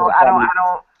 I don't It know. will I don't. probably, I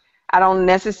don't. I don't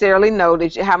necessarily know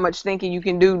how much thinking you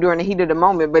can do during the heat of the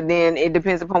moment, but then it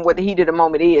depends upon what the heat of the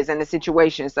moment is and the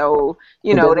situation. So,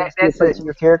 you but know, doesn't it still play to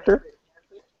your character?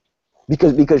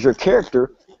 Because your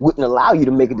character wouldn't allow you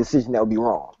to make a decision that would be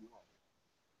wrong.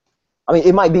 I mean,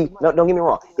 it might be. No, don't get me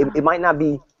wrong. It might not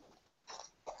be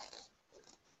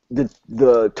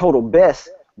the total best,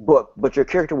 but your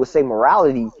character would say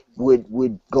morality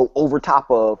would go over top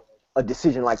of a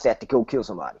decision like that to go kill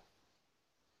somebody.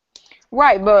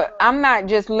 right, but I'm not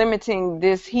just limiting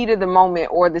this heat of the moment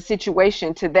or the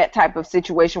situation to that type of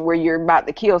situation where you're about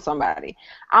to kill somebody.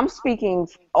 I'm speaking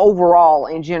overall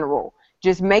in general.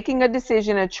 Just making a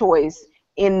decision, a choice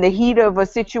in the heat of a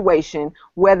situation,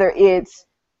 whether it's,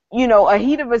 you know, a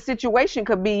heat of a situation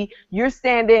could be you're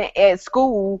standing at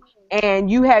school and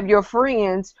you have your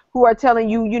friends who are telling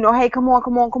you, you know, hey, come on,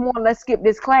 come on, come on, let's skip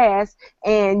this class.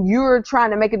 And you're trying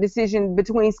to make a decision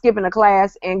between skipping a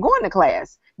class and going to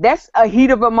class. That's a heat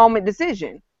of a moment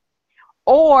decision.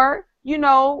 Or, you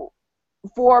know,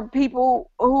 for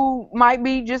people who might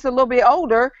be just a little bit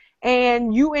older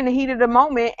and you in the heat of the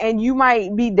moment and you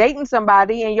might be dating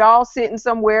somebody and y'all sitting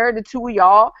somewhere, the two of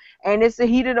y'all, and it's the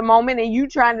heat of the moment and you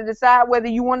trying to decide whether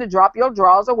you want to drop your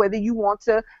drawers or whether you want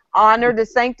to honor the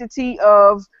sanctity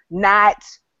of not,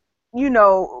 you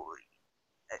know,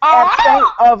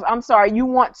 you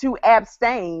want to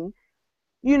abstain.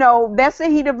 You know, that's the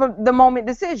heat of the moment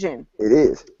decision. It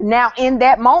is. Now, in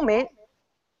that moment,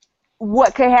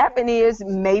 what could happen is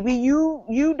maybe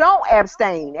you don't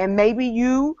abstain and maybe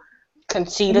you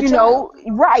Concede a you child.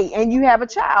 know right and you have a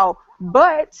child,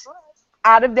 but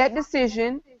out of that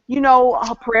decision, you know,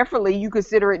 prayerfully you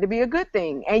consider it to be a good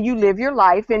thing and you live your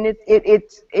life, and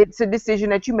it's a decision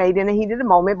that you made in the heat of the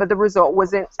moment, but the result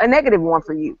wasn't a negative one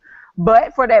for you.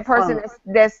 But for that person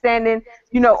that's standing,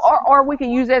 you know, or we can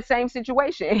use that same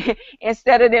situation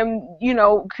instead of them, you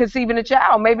know, conceiving a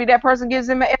child, maybe that person gives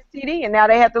them an STD and now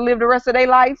they have to live the rest of their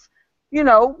life, you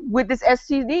know, with this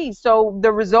STD. So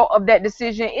the result of that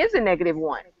decision is a negative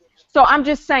one. So I'm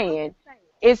just saying,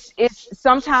 it's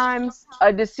sometimes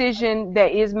a decision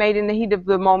that is made in the heat of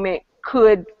the moment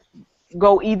could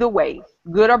go either way,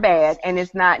 good or bad, and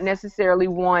it's not necessarily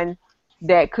one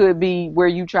that could be where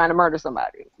you trying to murder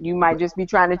somebody. You might just be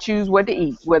trying to choose what to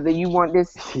eat, whether you want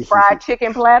this fried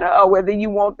chicken platter or whether you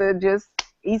want to just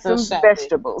eat some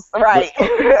vegetables, right?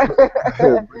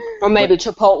 Or maybe But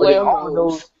Chipotle in or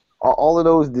Moe's. all of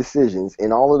those decisions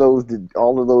and all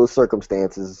of those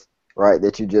circumstances, right,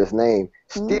 that you just named,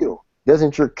 still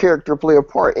doesn't your character play a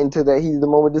part into that heat of the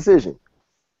moment decision?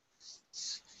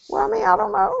 Well, I mean, I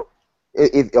don't know.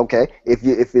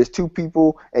 If there's two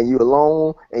people and you're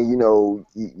alone and you know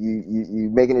you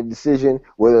making a decision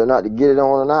whether or not to get it on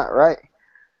or not, right?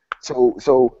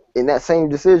 So in that same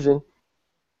decision,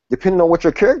 depending on what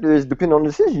your character is, depending on the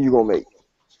decision you're gonna make.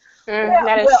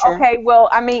 That is true. Okay. Well,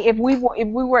 I mean, if we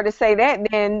were to say that,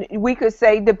 then we could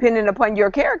say, depending upon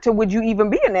your character, would you even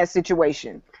be in that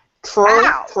situation? True.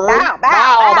 Bow, True. bow, bow,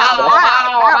 Bow, bow,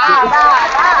 bow, bow,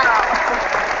 bow,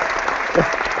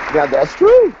 bow. Now that's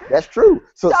true. That's true.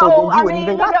 So then you I wouldn't mean,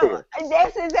 even you got know, there.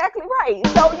 that's exactly right.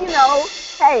 So, you know,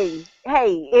 hey,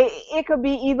 it could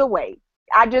be either way.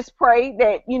 I just pray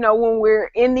that, you know, when we're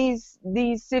in these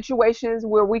situations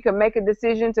where we can make a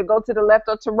decision to go to the left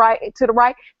or to the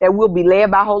right, that we'll be led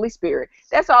by Holy Spirit.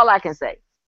 That's all I can say,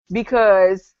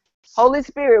 because Holy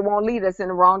Spirit won't lead us in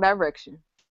the wrong direction.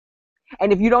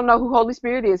 And if you don't know who Holy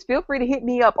Spirit is, feel free to hit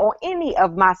me up on any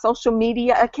of my social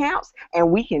media accounts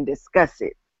and we can discuss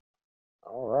it.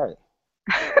 All right.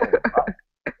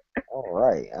 All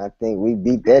right. I think we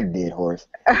beat that dead horse.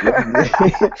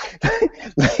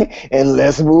 And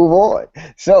let's move on.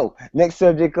 So, next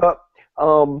subject up.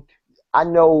 I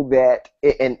know that,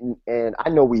 and I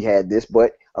know we had this,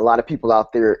 but a lot of people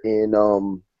out there in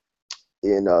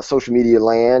social media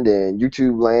land and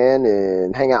YouTube land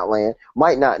and Hangout land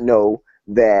might not know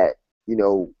that, you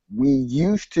know, we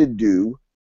used to do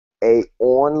a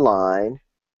online,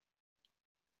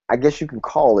 I guess you can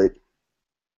call it,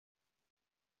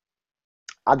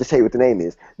 I'll just tell you what the name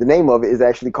is. The name of it is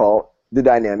actually called the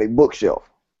Dynamic Bookshelf.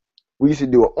 We used to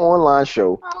do an online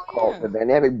show Oh called yeah. the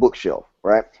Dynamic Bookshelf,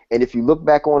 right? And if you look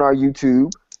back on our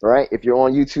YouTube, right, if you're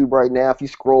on YouTube right now, if you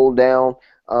scroll down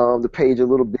the page a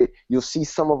little bit, you'll see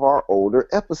some of our older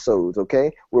episodes,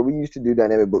 okay, where we used to do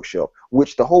Dynamic Bookshelf,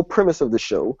 which the whole premise of the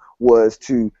show was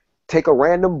to take a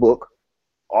random book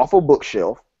off a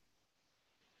bookshelf,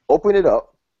 open it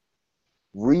up,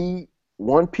 read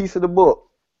one piece of the book,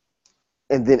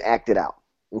 and then act it out.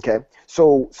 Okay,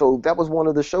 so that was one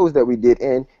of the shows that we did,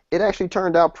 and it actually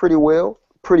turned out pretty well,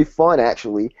 pretty fun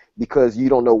actually, because you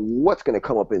don't know what's going to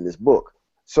come up in this book.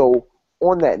 So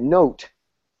on that note,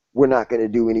 we're not going to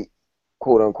do any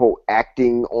quote unquote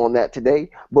acting on that today,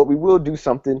 but we will do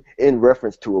something in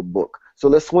reference to a book. So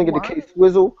let's swing it to Kay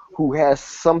Swizzle, who has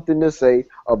something to say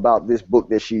about this book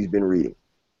that she's been reading.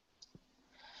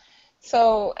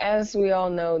 So, as we all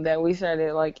know, that we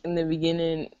started like in the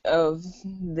beginning of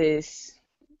this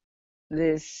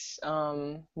what's this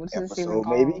even Episode,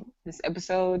 called? maybe? This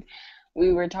episode,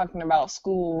 we were talking about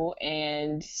school,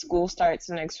 and school starts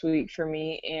next week for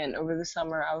me. And over the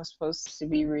summer, I was supposed to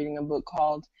be reading a book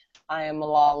called I Am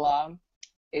Malala.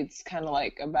 It's kind of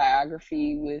like a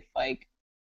biography with like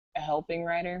a helping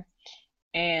writer.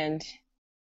 And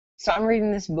so I'm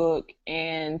reading this book,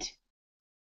 and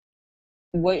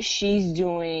what she's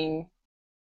doing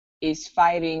is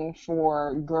fighting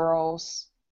for girls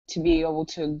to be able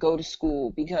to go to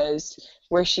school, because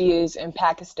where she is in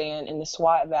Pakistan in the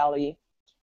Swat Valley,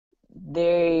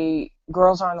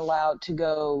 girls aren't allowed to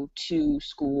go to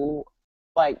school,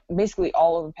 like basically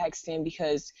all over Pakistan,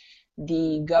 because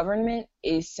the government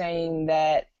is saying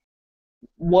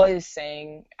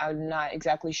I'm not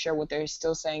exactly sure what they're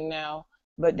still saying now,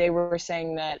 but they were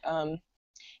saying that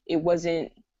it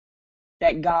wasn't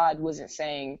that God wasn't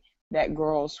saying that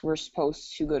girls were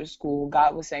supposed to go to school.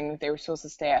 God was saying that they were supposed to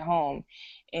stay at home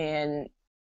and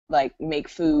like make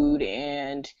food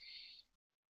and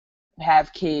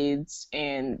have kids,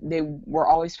 and they were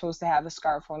always supposed to have a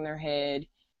scarf on their head,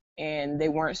 and they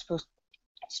weren't supposed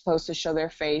to show their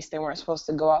face. They weren't supposed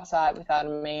to go outside without a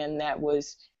man that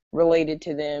was related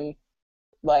to them.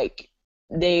 Like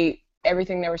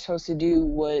everything they were supposed to do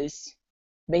was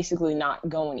basically not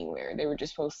go anywhere. They were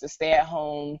just supposed to stay at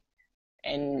home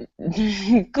and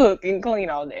cook and clean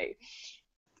all day.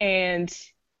 And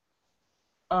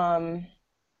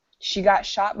she got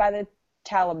shot by the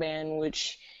Taliban,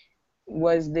 which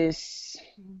was this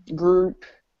group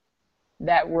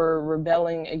that were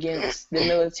rebelling against the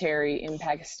military in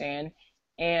Pakistan.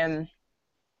 And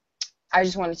I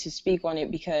just wanted to speak on it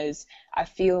because I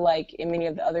feel like in many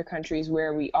of the other countries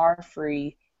where we are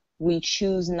free, we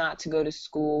choose not to go to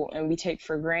school, and we take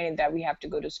for granted that we have to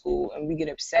go to school, and we get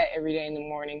upset every day in the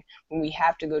morning when we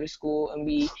have to go to school, and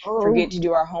we forget to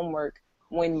do our homework.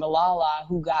 When Malala,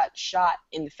 who got shot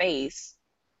in the face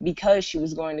because she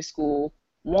was going to school,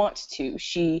 wants to.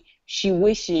 She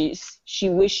wishes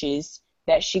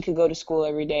that she could go to school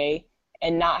every day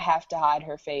and not have to hide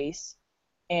her face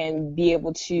and be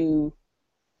able to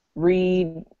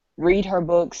read her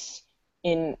books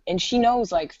and she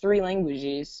knows like 3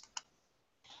 languages.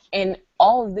 And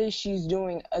all of this she's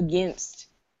doing against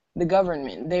the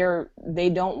government. They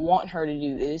don't want her to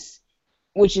do this,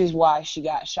 which is why she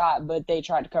got shot, but they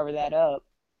tried to cover that up.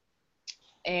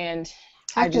 And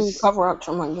How can you cover up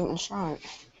someone getting shot?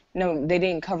 No, they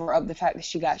didn't cover up the fact that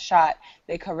she got shot.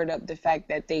 They covered up the fact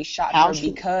that they shot her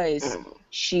because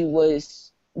she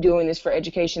was doing this for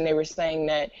education. They were saying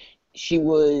that she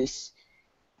was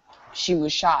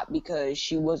shot because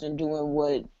she wasn't doing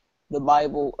what the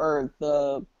Bible or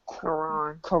the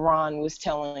Quran was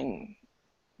telling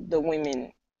the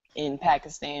women in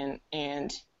Pakistan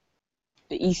and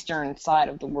the eastern side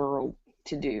of the world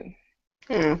to do.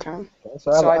 Okay.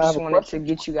 So I just wanted to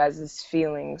get you guys'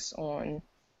 feelings on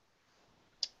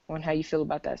how you feel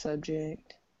about that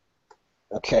subject.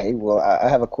 Okay, well, I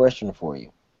have a question for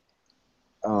you.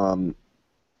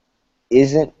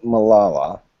 Isn't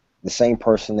Malala the same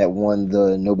person that won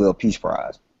the Nobel Peace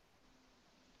Prize?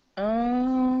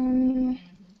 I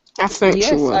think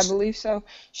she was. Yes, I believe so.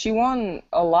 She won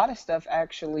a lot of stuff,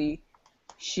 actually.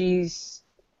 She's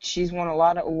won a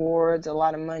lot of awards, a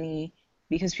lot of money,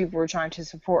 because people were trying to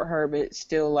support her, but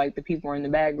still, like, the people were in the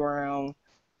background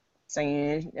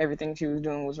saying everything she was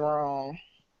doing was wrong.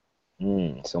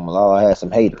 So Malala had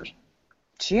some haters.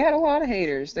 She had a lot of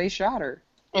haters. They shot her.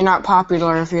 You're not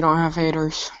popular if you don't have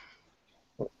haters.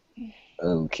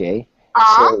 Okay.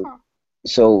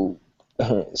 So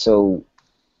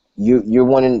you're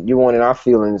wanting our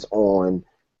feelings on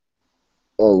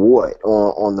what?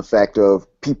 On the fact of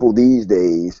people these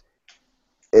days,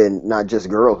 and not just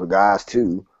girls but guys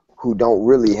too, who don't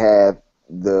really have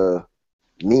the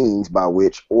means by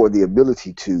which, or the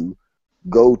ability to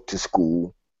go to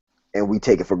school, and we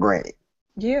take it for granted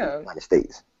in the Yeah, United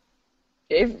States.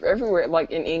 everywhere,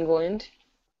 like in England,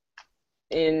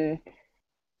 in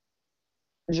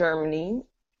Germany,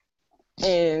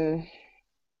 in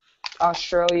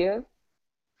Australia,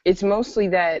 it's mostly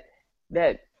that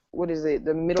what is it?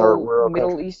 The Third world Middle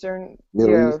country, Eastern,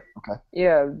 Middle yeah, East. Okay.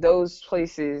 yeah, those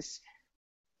places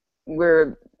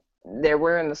where they're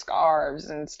wearing the scarves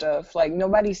and stuff. Like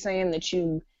nobody's saying that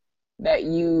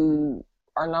you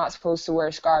are not supposed to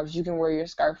wear scarves. You can wear your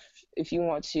scarf if you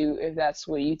want to, if that's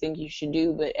what you think you should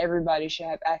do, but everybody should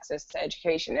have access to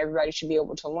education. Everybody should be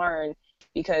able to learn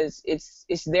because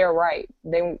it's their right.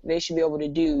 They should be able to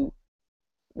do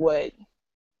what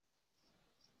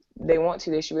they want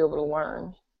to. They should be able to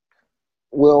learn.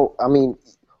 Well, I mean,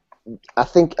 I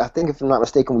think if I'm not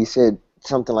mistaken, we said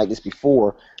something like this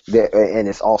before, that, and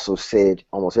it's also said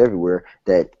almost everywhere,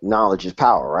 that knowledge is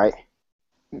power, right?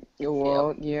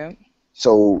 Well, yeah.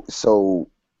 So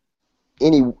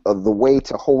any of the way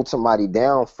to hold somebody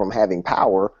down from having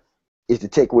power is to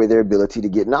take away their ability to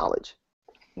get knowledge,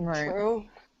 Right. True.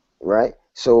 right?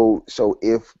 So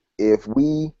if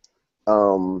we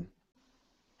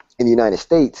in the United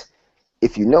States,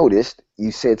 if you noticed,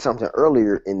 you said something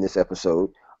earlier in this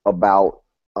episode about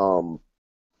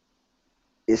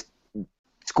it's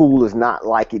school is not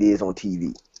like it is on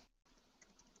TV,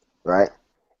 right?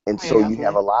 And so Yeah. you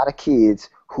have a lot of kids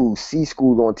who see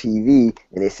school on TV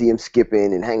and they see them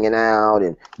skipping and hanging out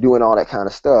and doing all that kind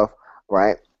of stuff,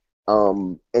 right?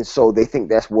 And so they think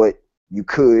that's what you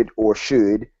could or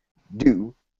should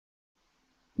do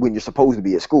when you're supposed to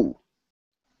be at school.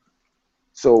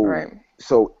 So Right.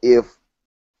 so if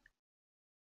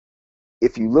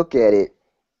you look at it,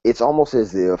 it's almost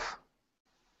as if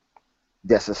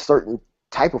that's a certain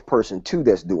type of person too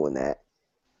that's doing that.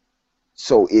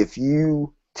 So if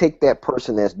you take that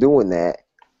person that's doing that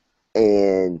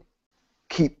and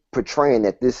keep portraying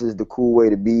that this is the cool way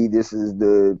to be, this is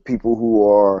the people who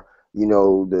are,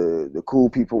 the cool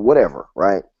people, whatever,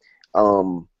 right?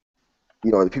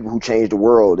 The people who changed the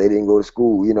world, they didn't go to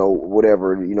school,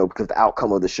 whatever, because the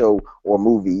outcome of the show or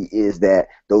movie is that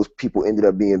those people ended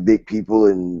up being big people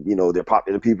and, they're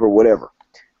popular people or whatever.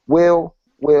 Well,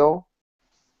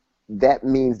 that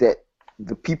means that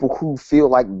the people who feel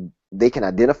like they can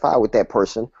identify with that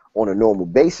person on a normal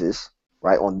basis,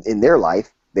 right, in their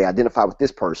life, they identify with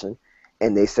this person,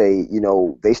 and they say,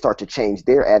 they start to change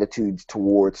their attitudes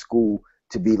towards school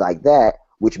to be like that,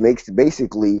 which makes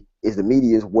basically is the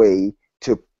media's way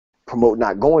to promote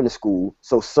not going to school,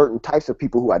 so certain types of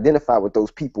people who identify with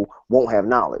those people won't have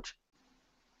knowledge.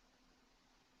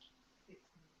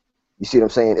 You see what I'm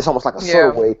saying? It's almost like a Yeah.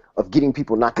 subtle way of getting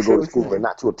people not to go to school and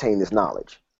not to obtain this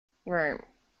knowledge. Right.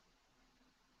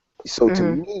 So to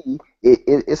Mhm. me,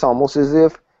 it's almost as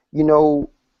if,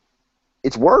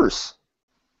 it's worse.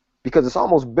 Because it's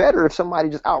almost better if somebody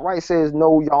just outright says,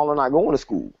 no, y'all are not going to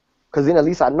school. Because then at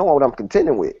least I know what I'm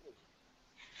contending with.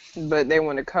 But they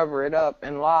want to cover it up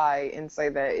and lie and say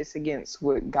that it's against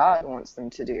what God wants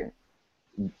them to do.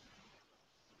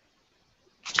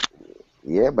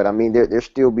 Yeah, but I mean, they're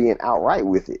still being outright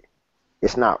with it.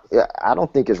 It's not, I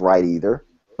don't think it's right either.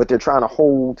 But they're trying to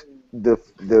hold the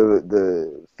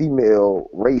female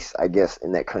race, I guess,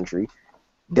 in that country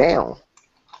down.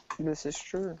 This is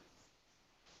true.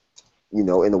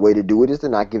 And the way to do it is to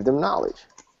not give them knowledge.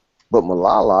 But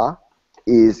Malala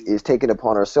is taking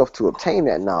upon herself to obtain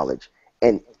that knowledge.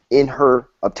 And in her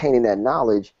obtaining that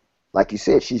knowledge, like you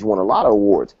said, she's won a lot of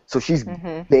awards. So she's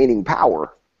gaining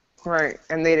power, Right.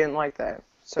 And they didn't like that.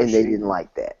 So and they didn't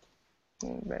like that.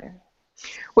 they-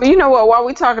 Well, you know what? While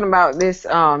we're talking about this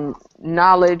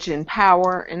knowledge and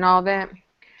power and all that,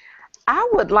 I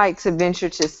would like to venture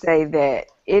to say that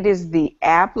it is the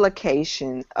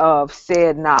application of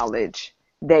said knowledge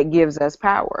that gives us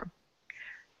power.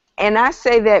 And I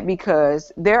say that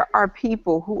because there are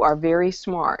people who are very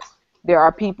smart. There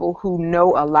are people who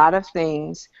know a lot of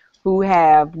things, who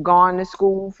have gone to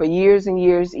school for years and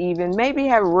years even, maybe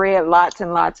have read lots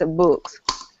and lots of books,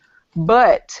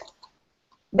 but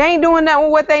they ain't doing that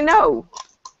with what they know.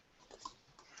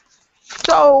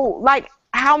 So, like,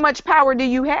 how much power do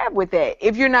you have with that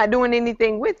if you're not doing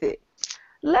anything with it?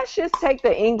 Let's just take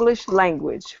the English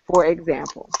language, for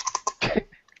example.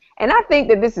 And I think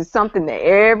that this is something that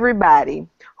everybody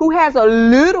who has a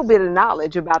little bit of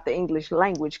knowledge about the English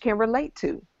language can relate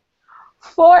to.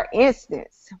 For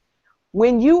instance,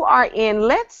 when you are in,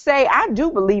 let's say, I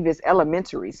do believe it's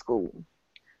elementary school,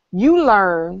 you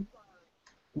learn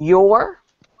your,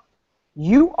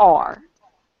 you are,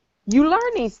 you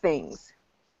learn these things.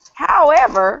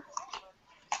 However,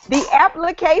 The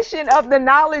application of the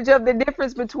knowledge of the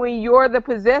difference between you're the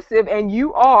possessive and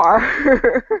you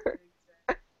are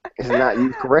It's not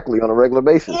used correctly on a regular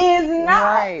basis. is not.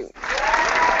 Right.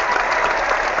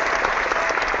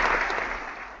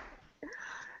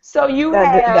 So you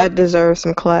That have deserves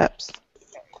some claps.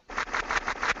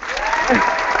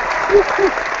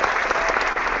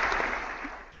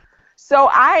 So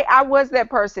I was that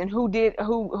person who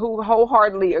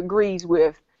wholeheartedly agrees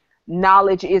with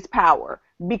knowledge is power,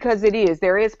 because it is.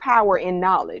 There is power in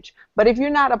knowledge. But if you're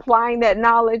not applying that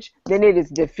knowledge, then it is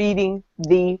defeating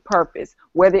the purpose.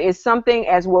 Whether it's something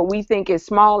as what we think is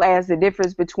small as the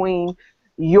difference between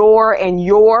your and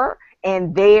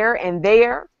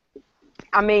there.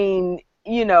 I mean,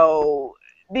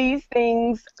 these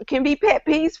things can be pet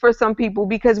peeves for some people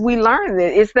because we learn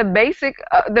that it's the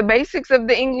basics of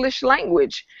the English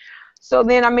language. So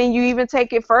then, I mean, you even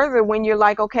take it further when you're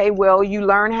like, okay, well, you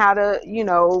learn how to,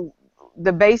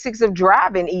 the basics of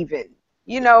driving even.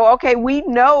 Okay, we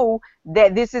know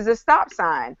that this is a stop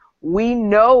sign. We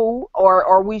know,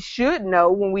 or we should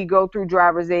know when we go through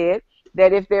driver's ed,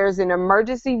 that if there's an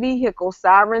emergency vehicle,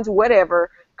 sirens,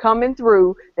 whatever, coming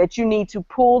through, that you need to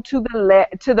pull to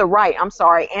the right,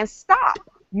 and stop.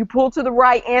 You pull to the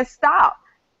right and stop.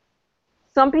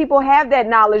 Some people have that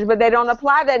knowledge, but they don't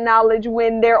apply that knowledge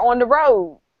when they're on the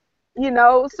road.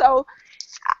 So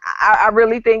I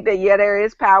really think that, yeah, there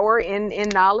is power in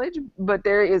knowledge, but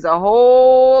there is a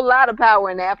whole lot of power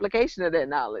in the application of that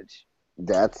knowledge.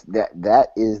 That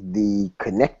is the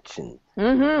connection.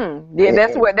 Mm-hmm. Yeah,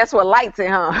 that's what lights it,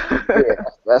 huh? Yeah,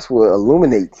 that's what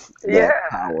illuminates that Yeah.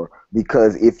 power.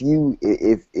 Because if you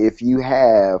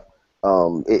have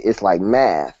it's like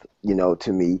math,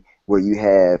 to me, where you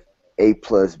have A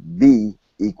plus B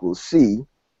equals C,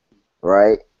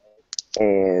 right?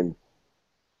 And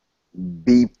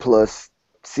B plus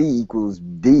C equals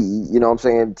D, you know what I'm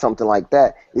saying? Something like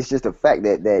that. It's just a fact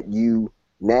that you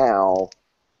now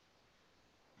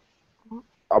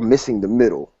are missing the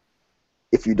middle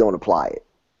if you don't apply it.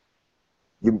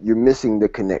 You're missing the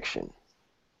connection.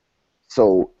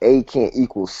 So A can't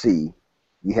equal C.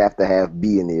 You have to have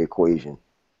B in the equation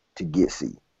to get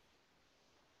C.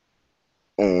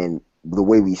 And the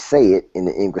way we say it in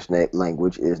the English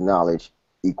language is knowledge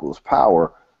equals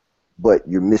power, but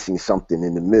you're missing something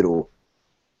in the middle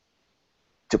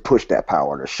to push that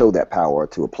power, to show that power,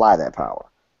 to apply that power.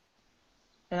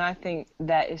 And I think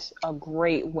that is a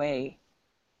great way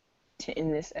to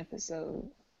end this episode.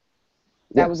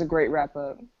 Yeah. That was a great wrap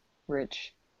up,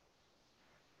 Rich.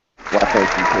 Well, thank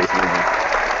you,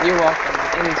 Casey. You're welcome.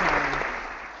 Anytime.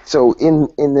 So in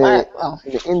the Oh.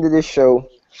 in the end of this show,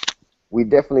 we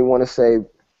definitely want to say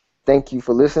thank you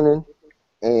for listening,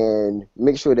 and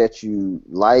make sure that you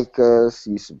like us,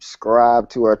 you subscribe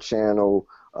to our channel,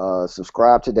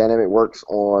 subscribe to Dynamic Works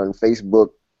on Facebook,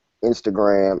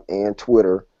 Instagram, and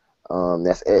Twitter.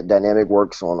 That's at Dynamic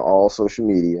Works on all social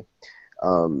media.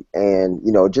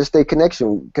 And just stay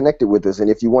connected with us. And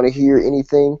if you want to hear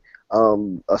anything,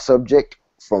 a subject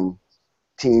from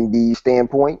Team B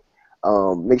standpoint,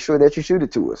 make sure that you shoot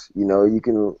it to us. You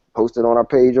can post it on our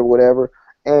page or whatever,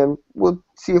 and we'll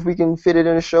see if we can fit it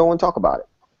in a show and talk about it.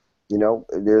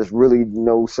 There's really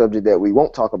no subject that we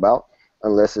won't talk about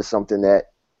unless it's something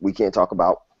that we can't talk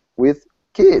about with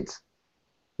kids,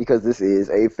 because this is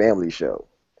a family show.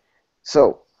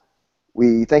 So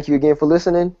we thank you again for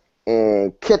listening,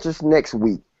 and catch us next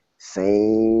week.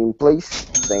 Same place,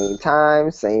 same time,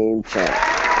 same channel.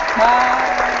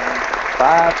 Bye.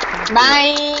 5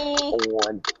 Bye.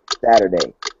 on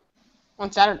Saturday.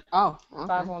 On Saturday. Oh. Okay.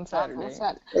 5 on Saturday. 5 on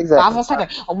Saturday. Exactly. 5 on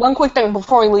Saturday. One quick thing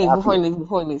before we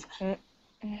leave.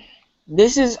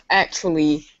 This is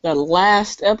actually the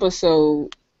last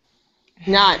episode,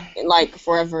 not like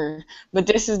forever, but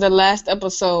this is the last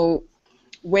episode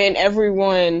when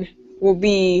everyone will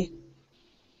be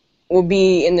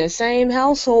in the same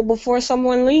household before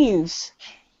someone leaves.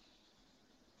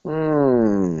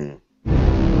 Hmm.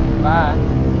 Bye.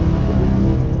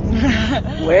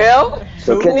 Well,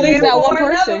 So who catch us is that next- one for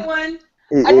person? another one?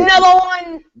 it- Another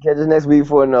one. catch us next week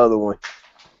for another one.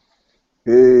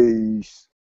 Peace.